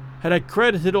gathered, had I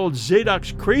credited old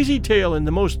Zadok's crazy tale in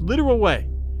the most literal way,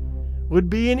 would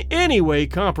be in any way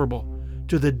comparable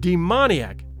to the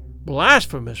demoniac,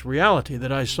 blasphemous reality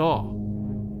that I saw,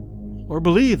 or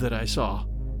believed that I saw.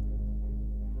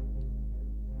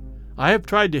 I have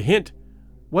tried to hint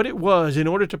what it was in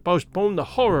order to postpone the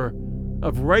horror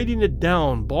of writing it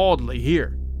down baldly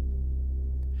here.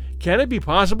 Can it be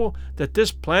possible that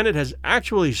this planet has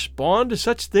actually spawned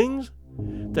such things,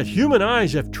 that human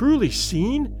eyes have truly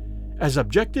seen as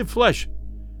objective flesh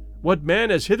what man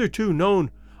has hitherto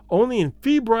known only in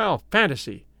febrile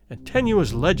fantasy and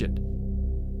tenuous legend.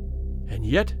 And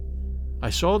yet I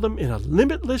saw them in a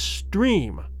limitless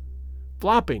stream,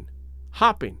 flopping,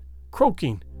 hopping,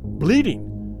 croaking,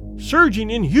 bleeding, surging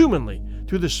inhumanly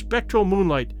through the spectral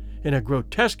moonlight in a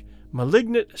grotesque,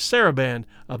 malignant saraband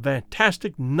of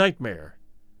fantastic nightmare.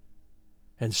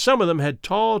 And some of them had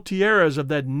tall tiaras of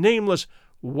that nameless,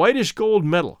 whitish gold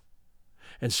metal,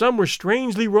 and some were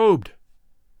strangely robed,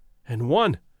 and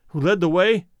one, who led the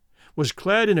way, was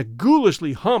clad in a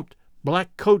ghoulishly humped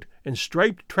black coat and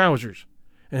striped trousers,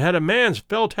 and had a man's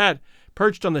felt hat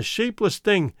perched on the shapeless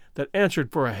thing that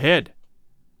answered for a head.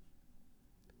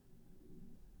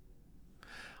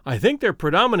 I think their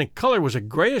predominant color was a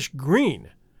grayish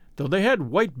green, though they had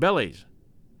white bellies.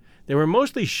 They were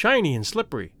mostly shiny and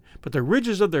slippery, but the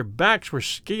ridges of their backs were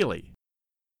scaly.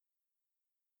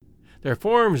 Their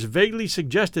forms vaguely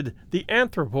suggested the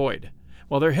anthropoid,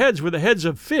 while their heads were the heads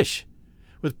of fish,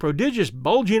 with prodigious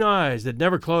bulging eyes that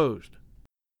never closed.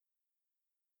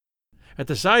 At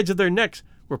the sides of their necks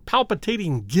were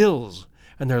palpitating gills,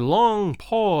 and their long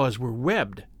paws were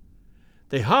webbed.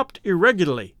 They hopped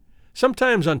irregularly,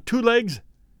 sometimes on 2 legs,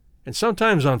 and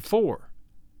sometimes on 4.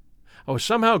 I was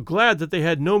somehow glad that they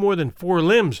had no more than 4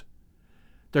 limbs.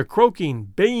 Their croaking,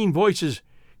 baying voices,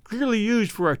 clearly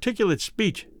used for articulate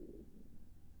speech,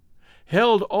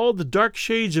 held all the dark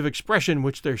shades of expression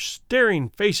which their staring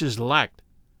faces lacked.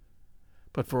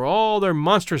 But for all their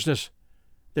monstrousness,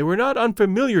 they were not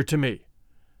unfamiliar to me.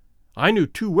 I knew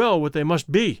too well what they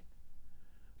must be.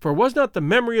 For was not the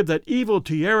memory of that evil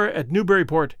tiara at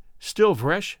Newburyport still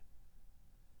fresh?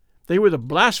 They were the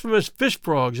blasphemous fish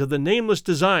frogs of the nameless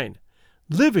design,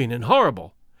 living and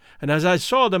horrible, and as I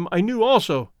saw them I knew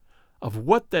also of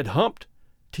what that humped,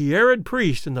 tiaraed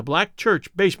priest in the black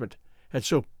church basement had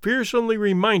so fearsomely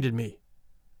reminded me.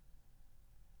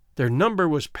 Their number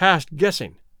was past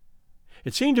guessing.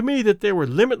 It seemed to me that there were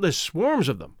limitless swarms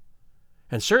of them,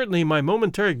 and certainly my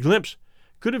momentary glimpse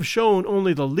could have shown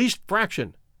only the least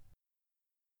fraction.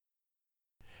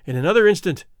 In another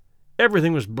instant,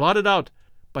 everything was blotted out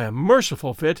by a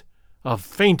merciful fit of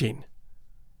fainting,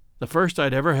 the first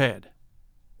I'd ever had.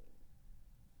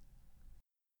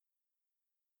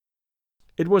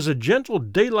 It was a gentle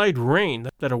daylight rain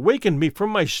that awakened me from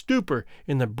my stupor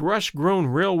in the brush-grown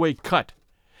railway cut,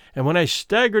 and when I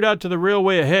staggered out to the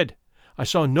railway ahead, I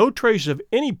saw no trace of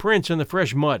any prints in the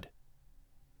fresh mud.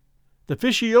 The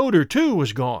fishy odor, too,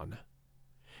 was gone.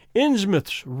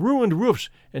 Innsmouth's ruined roofs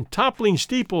and toppling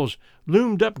steeples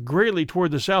loomed up grayly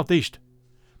toward the southeast,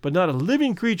 but not a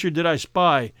living creature did I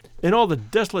spy in all the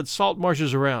desolate salt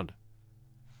marshes around.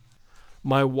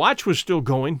 My watch was still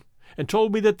going, and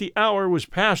told me that the hour was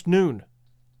past noon.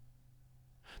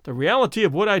 The reality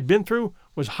of what I'd been through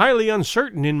was highly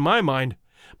uncertain in my mind,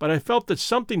 but I felt that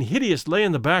something hideous lay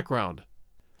in the background.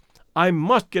 I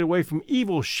must get away from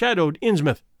evil-shadowed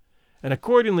Innsmouth, and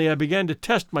accordingly I began to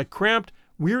test my cramped,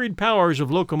 wearied powers of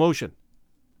locomotion.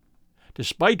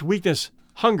 Despite weakness,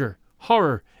 hunger,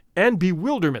 horror, and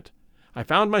bewilderment, I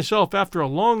found myself after a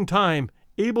long time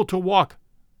able to walk,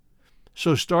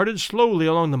 so started slowly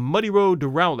along the muddy road to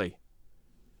Rowley.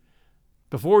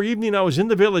 Before evening I was in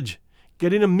the village,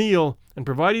 getting a meal and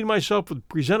providing myself with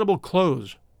presentable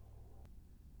clothes.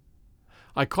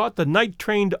 I caught the night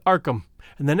train to Arkham,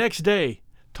 and the next day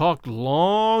talked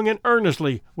long and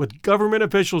earnestly with government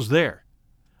officials there,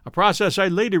 a process I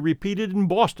later repeated in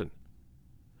Boston.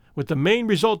 With the main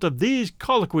result of these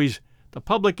colloquies, the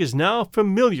public is now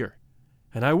familiar,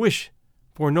 and I wish,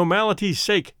 for normality's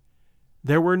sake,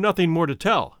 there were nothing more to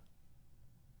tell.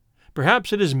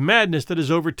 Perhaps it is madness that is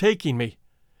overtaking me,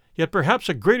 yet perhaps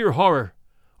a greater horror,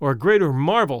 or a greater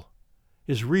marvel,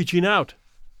 is reaching out.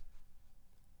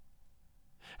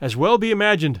 As well be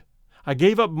imagined, I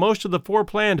gave up most of the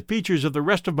foreplanned features of the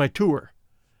rest of my tour,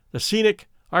 the scenic,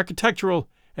 architectural,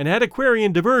 and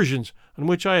antiquarian diversions on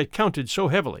which I had counted so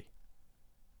heavily.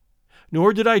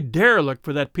 Nor did I dare look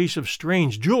for that piece of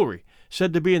strange jewelry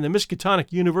said to be in the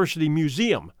Miskatonic University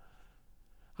Museum.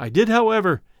 I did,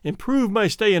 however, improve my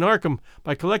stay in Arkham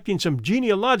by collecting some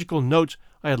genealogical notes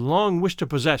I had long wished to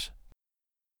possess.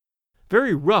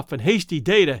 Very rough and hasty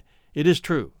data, it is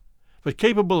true, but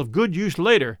capable of good use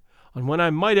later on when I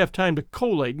might have time to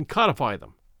collate and codify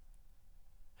them.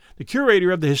 The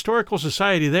curator of the Historical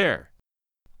Society there,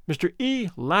 Mr. E.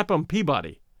 Lapham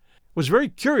Peabody, was very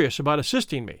curious about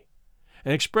assisting me,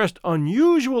 and expressed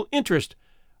unusual interest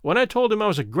when I told him I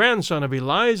was a grandson of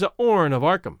Eliza Orne of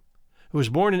Arkham, who was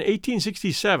born in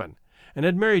 1867 and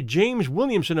had married James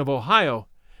Williamson of Ohio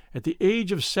at the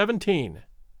age of 17.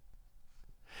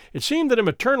 It seemed that a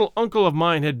maternal uncle of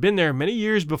mine had been there many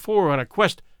years before on a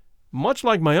quest much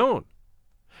like my own,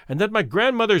 and that my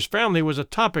grandmother's family was a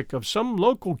topic of some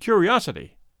local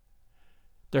curiosity.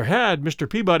 There had, Mr.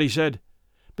 Peabody said,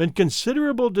 been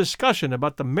considerable discussion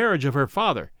about the marriage of her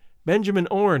father, Benjamin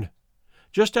Orne,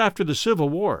 just after the Civil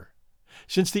War,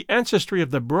 since the ancestry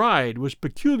of the bride was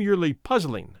peculiarly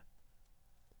puzzling.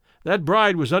 That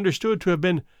bride was understood to have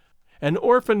been an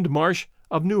orphaned Marsh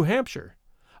of New Hampshire,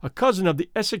 a cousin of the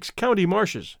Essex County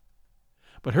Marshes,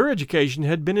 but her education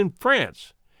had been in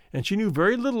France, and she knew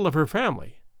very little of her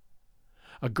family.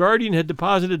 A guardian had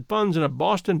deposited funds in a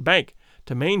Boston bank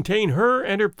to maintain her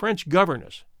and her French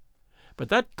governess, but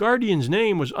that guardian's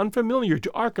name was unfamiliar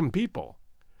to Arkham people,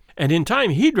 and in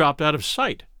time he dropped out of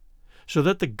sight, so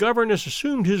that the governess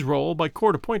assumed his role by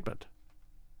court appointment.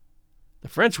 The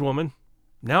Frenchwoman,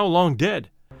 now long dead,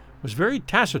 was very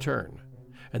taciturn,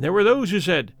 and there were those who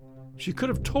said she could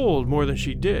have told more than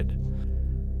she did.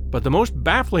 But the most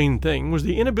baffling thing was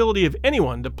the inability of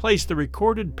anyone to place the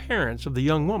recorded parents of the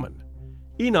young woman,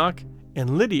 Enoch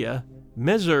and Lydia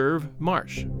Meserve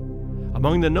Marsh,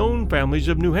 among the known families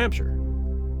of New Hampshire.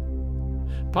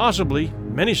 Possibly,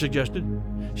 many suggested,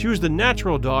 she was the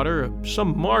natural daughter of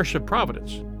some Marsh of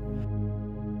Providence.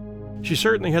 She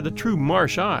certainly had the true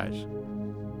Marsh eyes.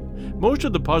 Most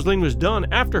of the puzzling was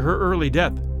done after her early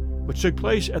death, which took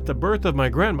place at the birth of my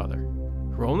grandmother,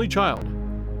 her only child.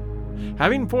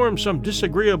 Having formed some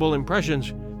disagreeable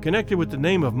impressions connected with the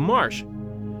name of Marsh,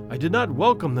 I did not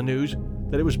welcome the news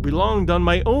that it was belonged on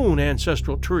my own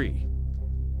ancestral tree.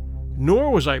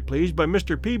 Nor was I pleased by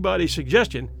Mr. Peabody's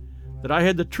suggestion that I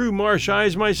had the true Marsh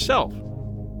eyes myself.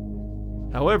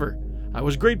 However, I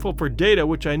was grateful for data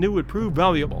which I knew would prove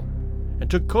valuable,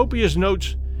 and took copious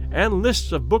notes and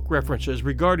lists of book references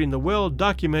regarding the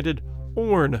well-documented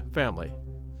Orne family.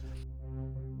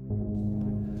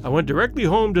 I went directly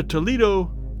home to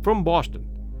Toledo from Boston,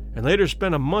 and later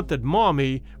spent a month at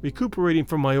Maumee recuperating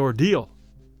from my ordeal.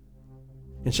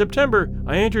 In September,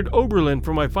 I entered Oberlin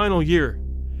for my final year,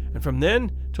 and from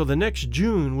then till the next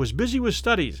June was busy with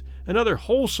studies and other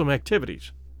wholesome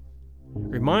activities.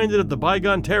 Reminded of the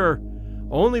bygone terror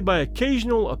only by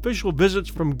occasional official visits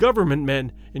from government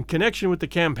men in connection with the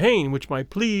campaign which my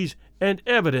pleas and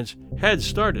evidence had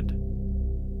started.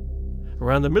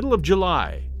 Around the middle of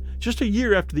July, just a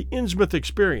year after the Innsmouth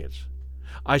experience,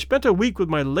 I spent a week with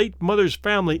my late mother's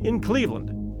family in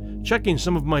Cleveland, checking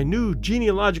some of my new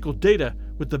genealogical data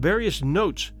with the various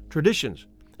notes, traditions,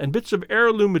 and bits of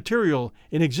heirloom material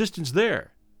in existence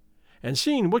there, and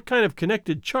seeing what kind of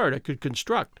connected chart I could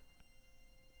construct.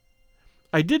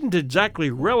 I didn't exactly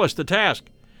relish the task,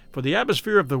 for the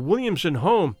atmosphere of the Williamson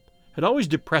home had always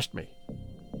depressed me.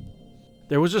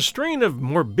 There was a strain of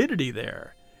morbidity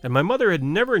there, and my mother had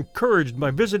never encouraged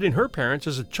my visiting her parents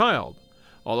as a child,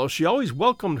 although she always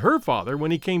welcomed her father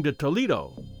when he came to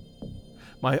Toledo.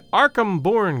 My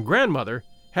Arkham-born grandmother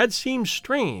had seemed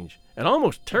strange and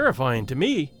almost terrifying to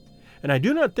me, and I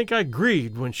do not think I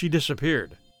grieved when she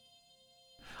disappeared.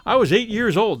 I was 8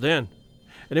 years old then,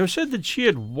 and it was said that she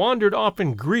had wandered off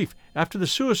in grief after the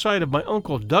suicide of my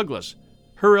Uncle Douglas,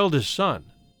 her eldest son.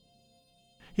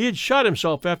 He had shot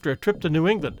himself after a trip to New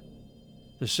England,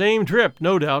 the same trip,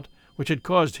 no doubt, which had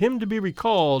caused him to be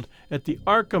recalled at the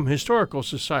Arkham Historical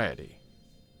Society.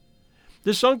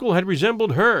 This uncle had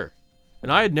resembled her,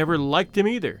 and I had never liked him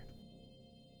either.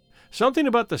 Something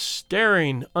about the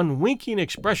staring, unwinking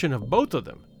expression of both of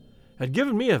them had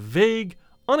given me a vague,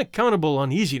 unaccountable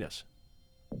uneasiness.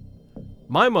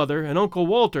 My mother and Uncle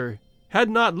Walter had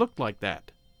not looked like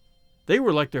that. They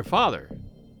were like their father,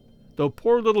 though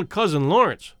poor little cousin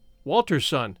Lawrence, Walter's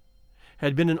son,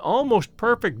 had been an almost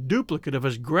perfect duplicate of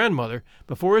his grandmother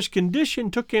before his condition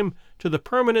took him to the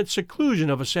permanent seclusion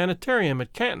of a sanitarium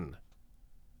at Canton.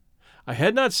 I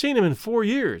had not seen him in 4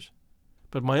 years,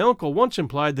 but my uncle once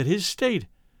implied that his state,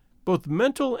 both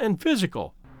mental and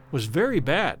physical, was very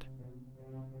bad.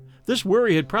 This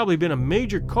worry had probably been a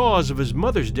major cause of his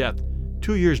mother's death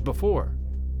 2 years before.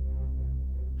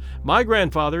 My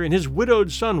grandfather and his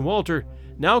widowed son Walter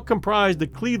now comprised the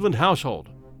Cleveland household,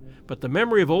 but the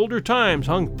memory of older times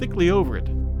hung thickly over it.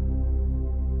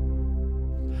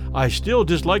 I still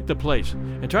disliked the place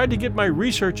and tried to get my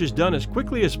researches done as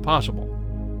quickly as possible.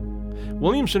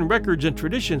 Williamson records and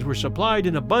traditions were supplied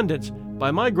in abundance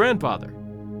by my grandfather,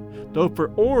 though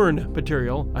for Orne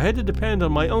material I had to depend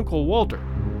on my Uncle Walter,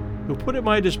 who put at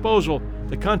my disposal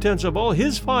the contents of all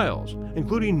his files,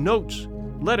 including notes,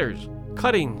 letters,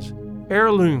 cuttings,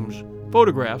 heirlooms,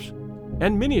 photographs,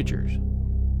 and miniatures.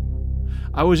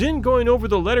 I was in going over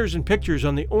the letters and pictures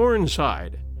on the Orne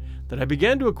side that I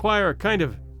began to acquire a kind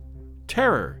of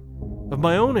terror of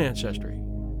my own ancestry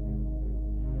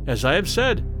As I have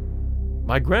said,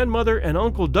 my grandmother and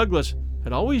Uncle Douglas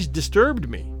had always disturbed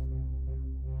me.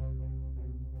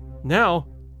 Now,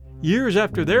 years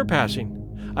after their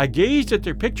passing, I gazed at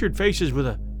their pictured faces with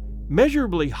a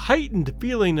measurably heightened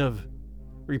feeling of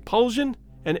repulsion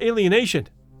and alienation.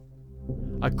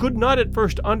 I could not at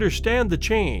first understand the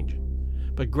change,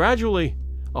 but gradually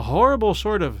a horrible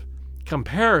sort of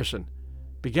comparison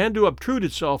began to obtrude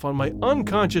itself on my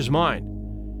unconscious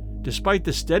mind, despite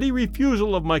the steady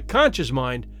refusal of my conscious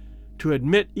mind to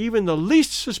admit even the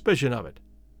least suspicion of it.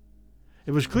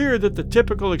 It was clear that the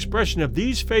typical expression of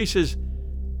these faces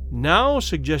now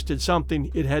suggested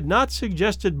something it had not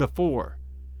suggested before,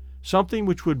 something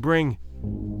which would bring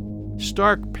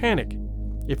stark panic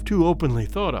if too openly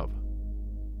thought of.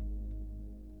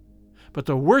 But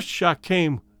the worst shock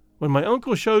came when my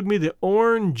uncle showed me the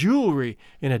Orne jewelry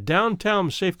in a downtown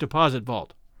safe deposit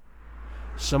vault.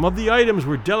 Some of the items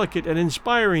were delicate and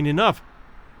inspiring enough,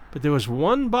 but there was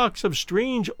one box of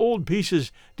strange old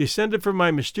pieces descended from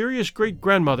my mysterious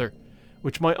great-grandmother,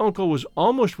 which my uncle was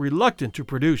almost reluctant to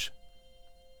produce.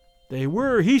 They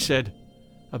were, he said,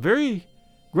 a very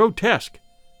grotesque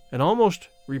and almost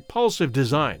repulsive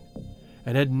design,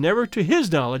 and had never, to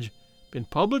his knowledge, been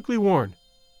publicly worn,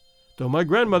 though my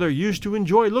grandmother used to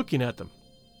enjoy looking at them.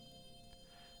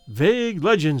 Vague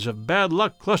legends of bad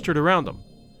luck clustered around them,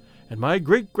 and my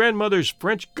great-grandmother's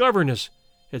French governess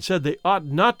had said they ought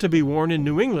not to be worn in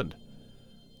New England,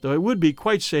 though it would be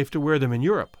quite safe to wear them in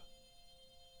Europe.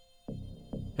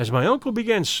 As my uncle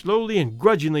began slowly and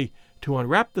grudgingly to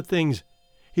unwrap the things,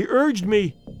 he urged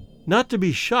me not to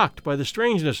be shocked by the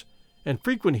strangeness and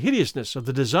frequent hideousness of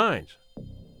the designs.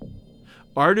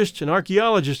 Artists and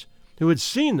archaeologists who had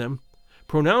seen them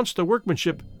pronounced the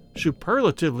workmanship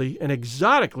superlatively and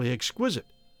exotically exquisite,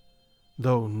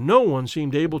 though no one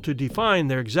seemed able to define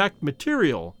their exact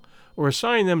material or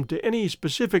assign them to any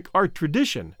specific art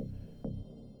tradition.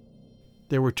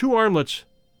 There were 2 armlets,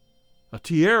 a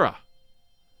tiara,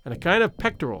 and a kind of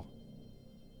pectoral,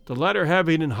 the latter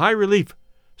having in high relief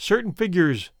certain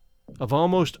figures of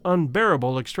almost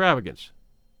unbearable extravagance.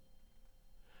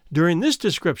 During this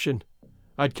description,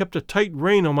 I'd kept a tight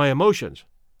rein on my emotions,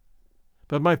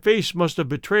 but my face must have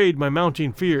betrayed my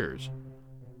mounting fears.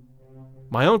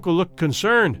 My uncle looked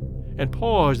concerned and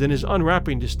paused in his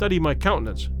unwrapping to study my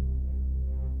countenance.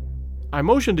 I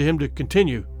motioned to him to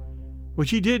continue, which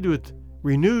he did with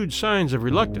renewed signs of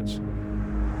reluctance.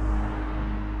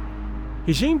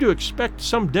 He seemed to expect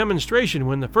some demonstration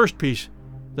when the first piece,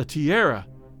 the tiara,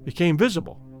 became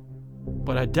visible,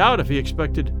 but I doubt if he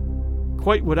expected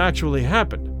quite what actually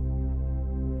happened.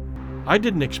 I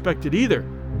didn't expect it either,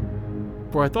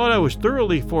 for I thought I was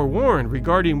thoroughly forewarned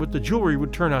regarding what the jewelry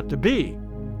would turn out to be.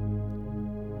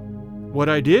 What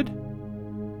I did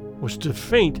was to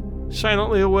faint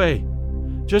silently away,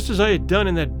 just as I had done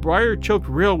in that briar-choked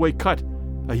railway cut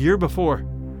a year before.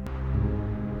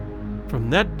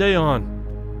 From that day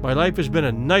on, my life has been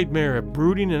a nightmare of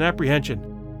brooding and apprehension.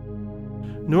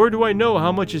 Nor do I know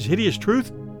how much is hideous truth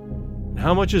and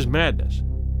how much is madness.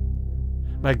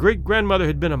 My great-grandmother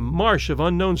had been a Marsh of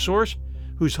unknown source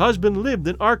whose husband lived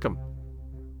in Arkham.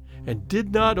 And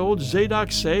did not old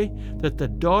Zadok say that the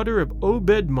daughter of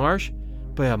Obed Marsh,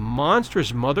 by a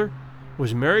monstrous mother,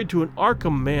 was married to an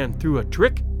Arkham man through a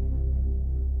trick?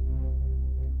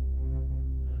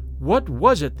 What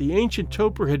was it the ancient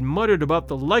toper had muttered about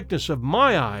the likeness of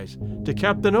my eyes to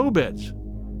Captain Obed's?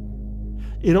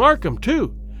 In Arkham,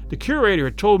 too, the curator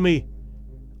had told me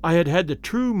I had had the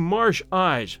true Marsh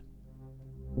eyes.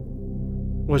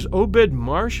 Was Obed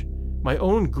Marsh my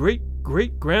own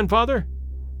great-great-grandfather?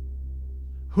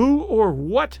 Who or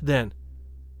what, then,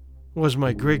 was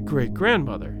my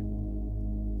great-great-grandmother?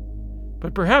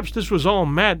 But perhaps this was all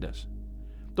madness.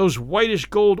 Those whitish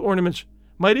gold ornaments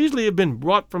might easily have been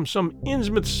brought from some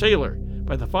Innsmouth sailor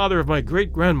by the father of my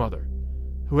great-grandmother,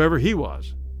 whoever he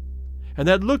was. And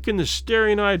that look in the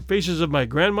staring-eyed faces of my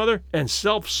grandmother and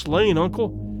self-slain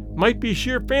uncle might be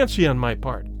sheer fancy on my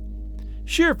part.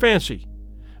 Sheer fancy,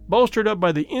 bolstered up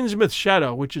by the Innsmouth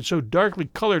shadow which had so darkly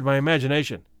colored my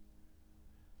imagination.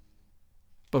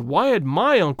 But why had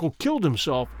my uncle killed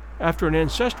himself after an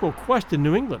ancestral quest in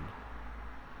New England?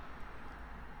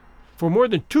 For more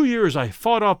than 2 years I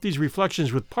fought off these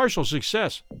reflections with partial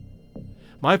success.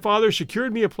 My father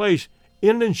secured me a place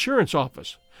in an insurance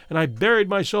office, and I buried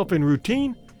myself in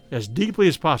routine as deeply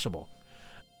as possible.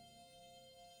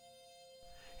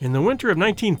 In the winter of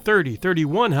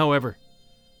 1930-31, however,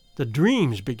 the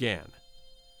dreams began.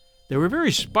 They were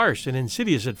very sparse and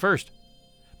insidious at first,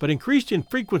 but increased in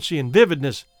frequency and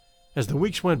vividness as the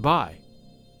weeks went by.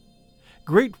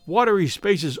 Great watery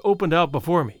spaces opened out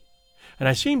before me, and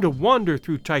I seemed to wander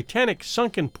through titanic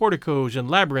sunken porticos and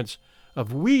labyrinths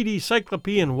of weedy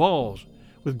cyclopean walls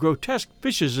with grotesque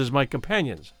fishes as my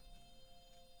companions.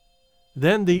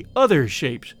 Then the other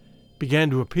shapes began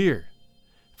to appear,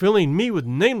 filling me with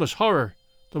nameless horror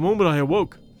the moment I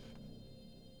awoke.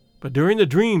 But during the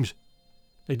dreams,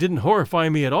 they didn't horrify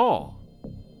me at all.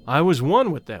 I was one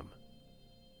with them,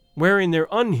 wearing their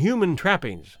unhuman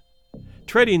trappings,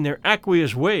 treading their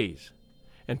aqueous ways,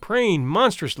 and praying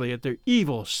monstrously at their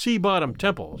evil sea-bottom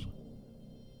temples.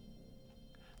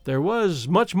 There was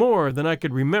much more than I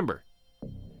could remember,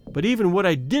 but even what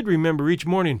I did remember each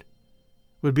morning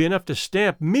would be enough to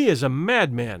stamp me as a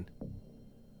madman,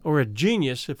 or a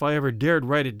genius if I ever dared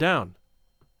write it down.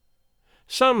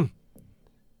 Some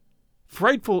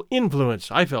frightful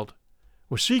influence, I felt,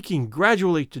 was seeking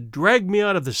gradually to drag me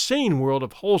out of the sane world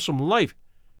of wholesome life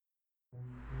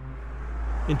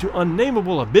into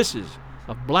unnameable abysses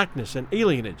of blackness and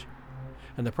alienage,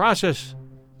 and the process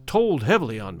told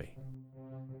heavily on me.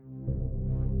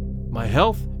 My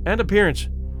health and appearance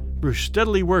grew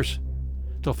steadily worse,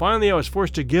 till finally I was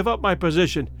forced to give up my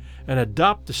position and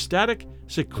adopt the static,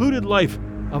 secluded life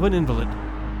of an invalid.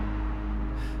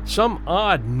 Some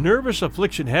odd, nervous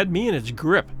affliction had me in its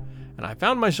grip, and I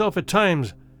found myself at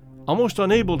times almost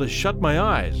unable to shut my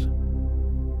eyes.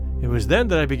 It was then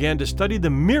that I began to study the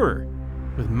mirror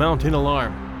with mounting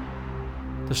alarm.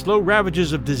 The slow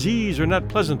ravages of disease are not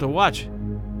pleasant to watch,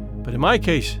 but in my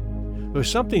case, there was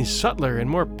something subtler and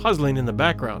more puzzling in the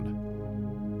background.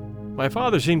 My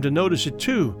father seemed to notice it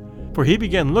too, for he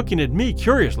began looking at me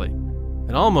curiously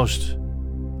and almost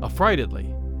affrightedly.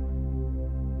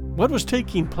 What was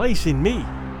taking place in me?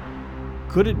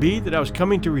 Could it be that I was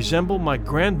coming to resemble my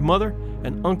grandmother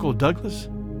and Uncle Douglas?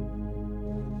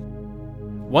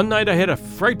 One night I had a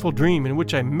frightful dream in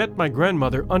which I met my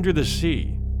grandmother under the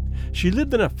sea. She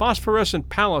lived in a phosphorescent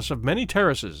palace of many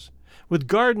terraces, with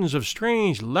gardens of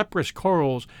strange leprous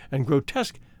corals and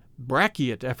grotesque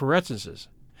brachiate efflorescences,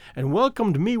 and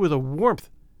welcomed me with a warmth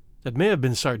that may have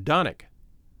been sardonic.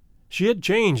 She had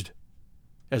changed,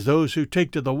 as those who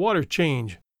take to the water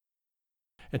change,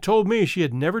 and told me she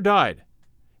had never died.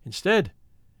 Instead,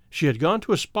 she had gone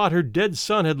to a spot her dead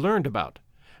son had learned about,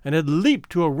 and had leaped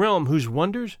to a realm whose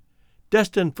wonders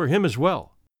destined for him as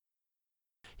well.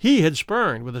 He had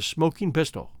spurned with a smoking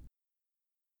pistol.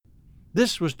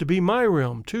 This was to be my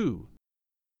realm, too.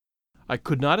 I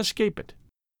could not escape it.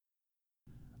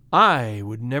 I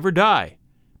would never die,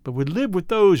 but would live with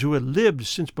those who had lived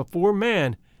since before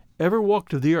man ever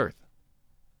walked the earth.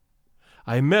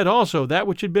 I met also that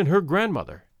which had been her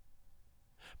grandmother.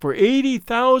 For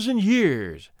 80,000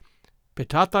 years,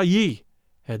 Petata-yi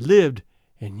had lived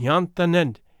in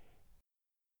Yantanend,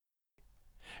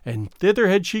 and thither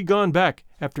had she gone back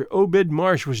after Obed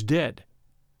Marsh was dead.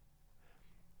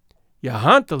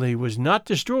 Yahantali was not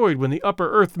destroyed when the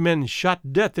upper earth men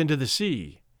shot death into the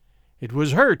sea. It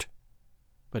was hurt,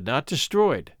 but not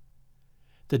destroyed.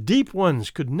 The deep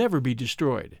ones could never be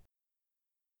destroyed,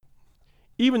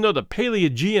 even though the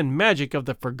Paleogean magic of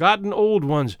the forgotten old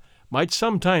ones might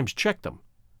sometimes check them.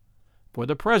 For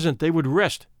the present they would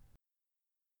rest.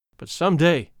 But some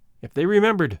day, if they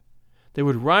remembered, they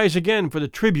would rise again for the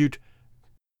tribute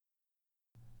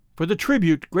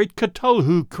great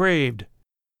Cthulhu craved.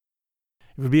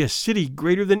 It would be a city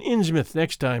greater than Innsmouth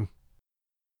next time.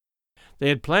 They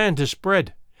had planned to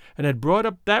spread, and had brought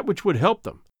up that which would help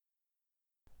them.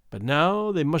 But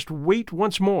now they must wait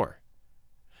once more.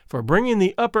 For bringing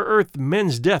the upper earth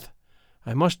men's death,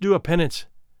 I must do a penance.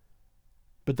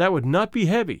 But that would not be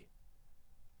heavy.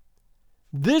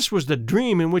 This was the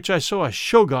dream in which I saw a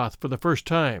Shoggoth for the first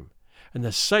time, and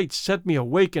the sight set me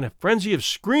awake in a frenzy of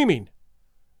screaming.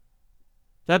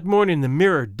 That morning the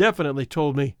mirror definitely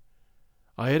told me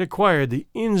I had acquired the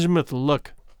Innsmouth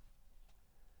look.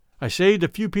 I saved a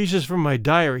few pieces from my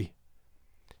diary,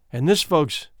 and this,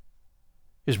 folks,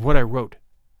 is what I wrote.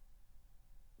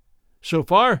 So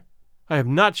far, I have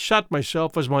not shot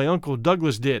myself as my Uncle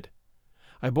Douglas did.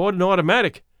 I bought an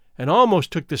automatic and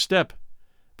almost took the step,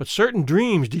 but certain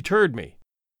dreams deterred me.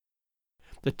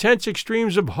 The tense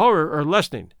extremes of horror are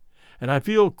lessening, and I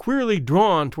feel queerly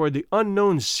drawn toward the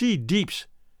unknown sea deeps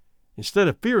instead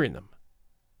of fearing them.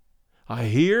 I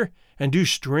hear and do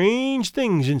strange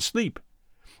things in sleep,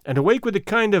 and awake with a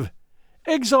kind of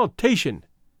exaltation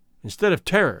instead of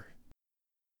terror.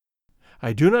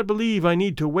 I do not believe I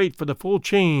need to wait for the full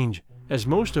change as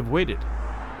most have waited.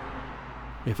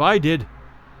 If I did,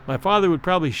 my father would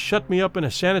probably shut me up in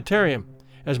a sanitarium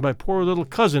as my poor little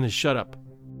cousin is shut up.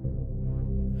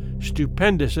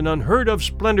 Stupendous and unheard of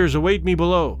splendors await me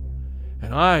below,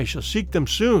 and I shall seek them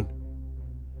soon.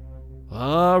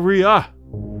 Ah, Ria!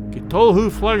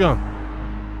 Kitolhu Flagon.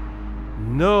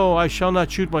 No, I shall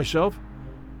not shoot myself.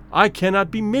 I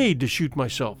cannot be made to shoot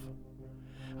myself.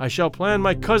 I shall plan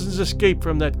my cousin's escape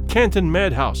from that Canton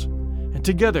madhouse, and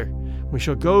together we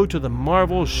shall go to the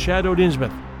marvel shadowed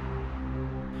Innsmouth.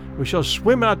 We shall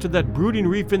swim out to that brooding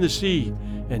reef in the sea,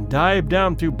 and dive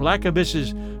down through black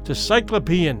abysses to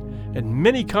Cyclopean and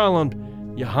many-columned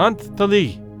Yahant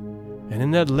Thali, and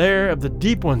in that lair of the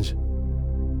deep ones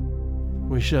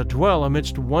we shall dwell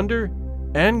amidst wonder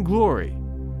and glory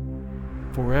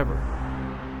forever.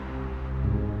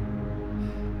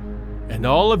 And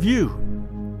all of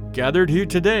you gathered here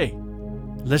today,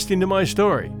 listening to my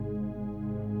story,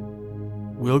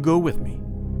 will go with me.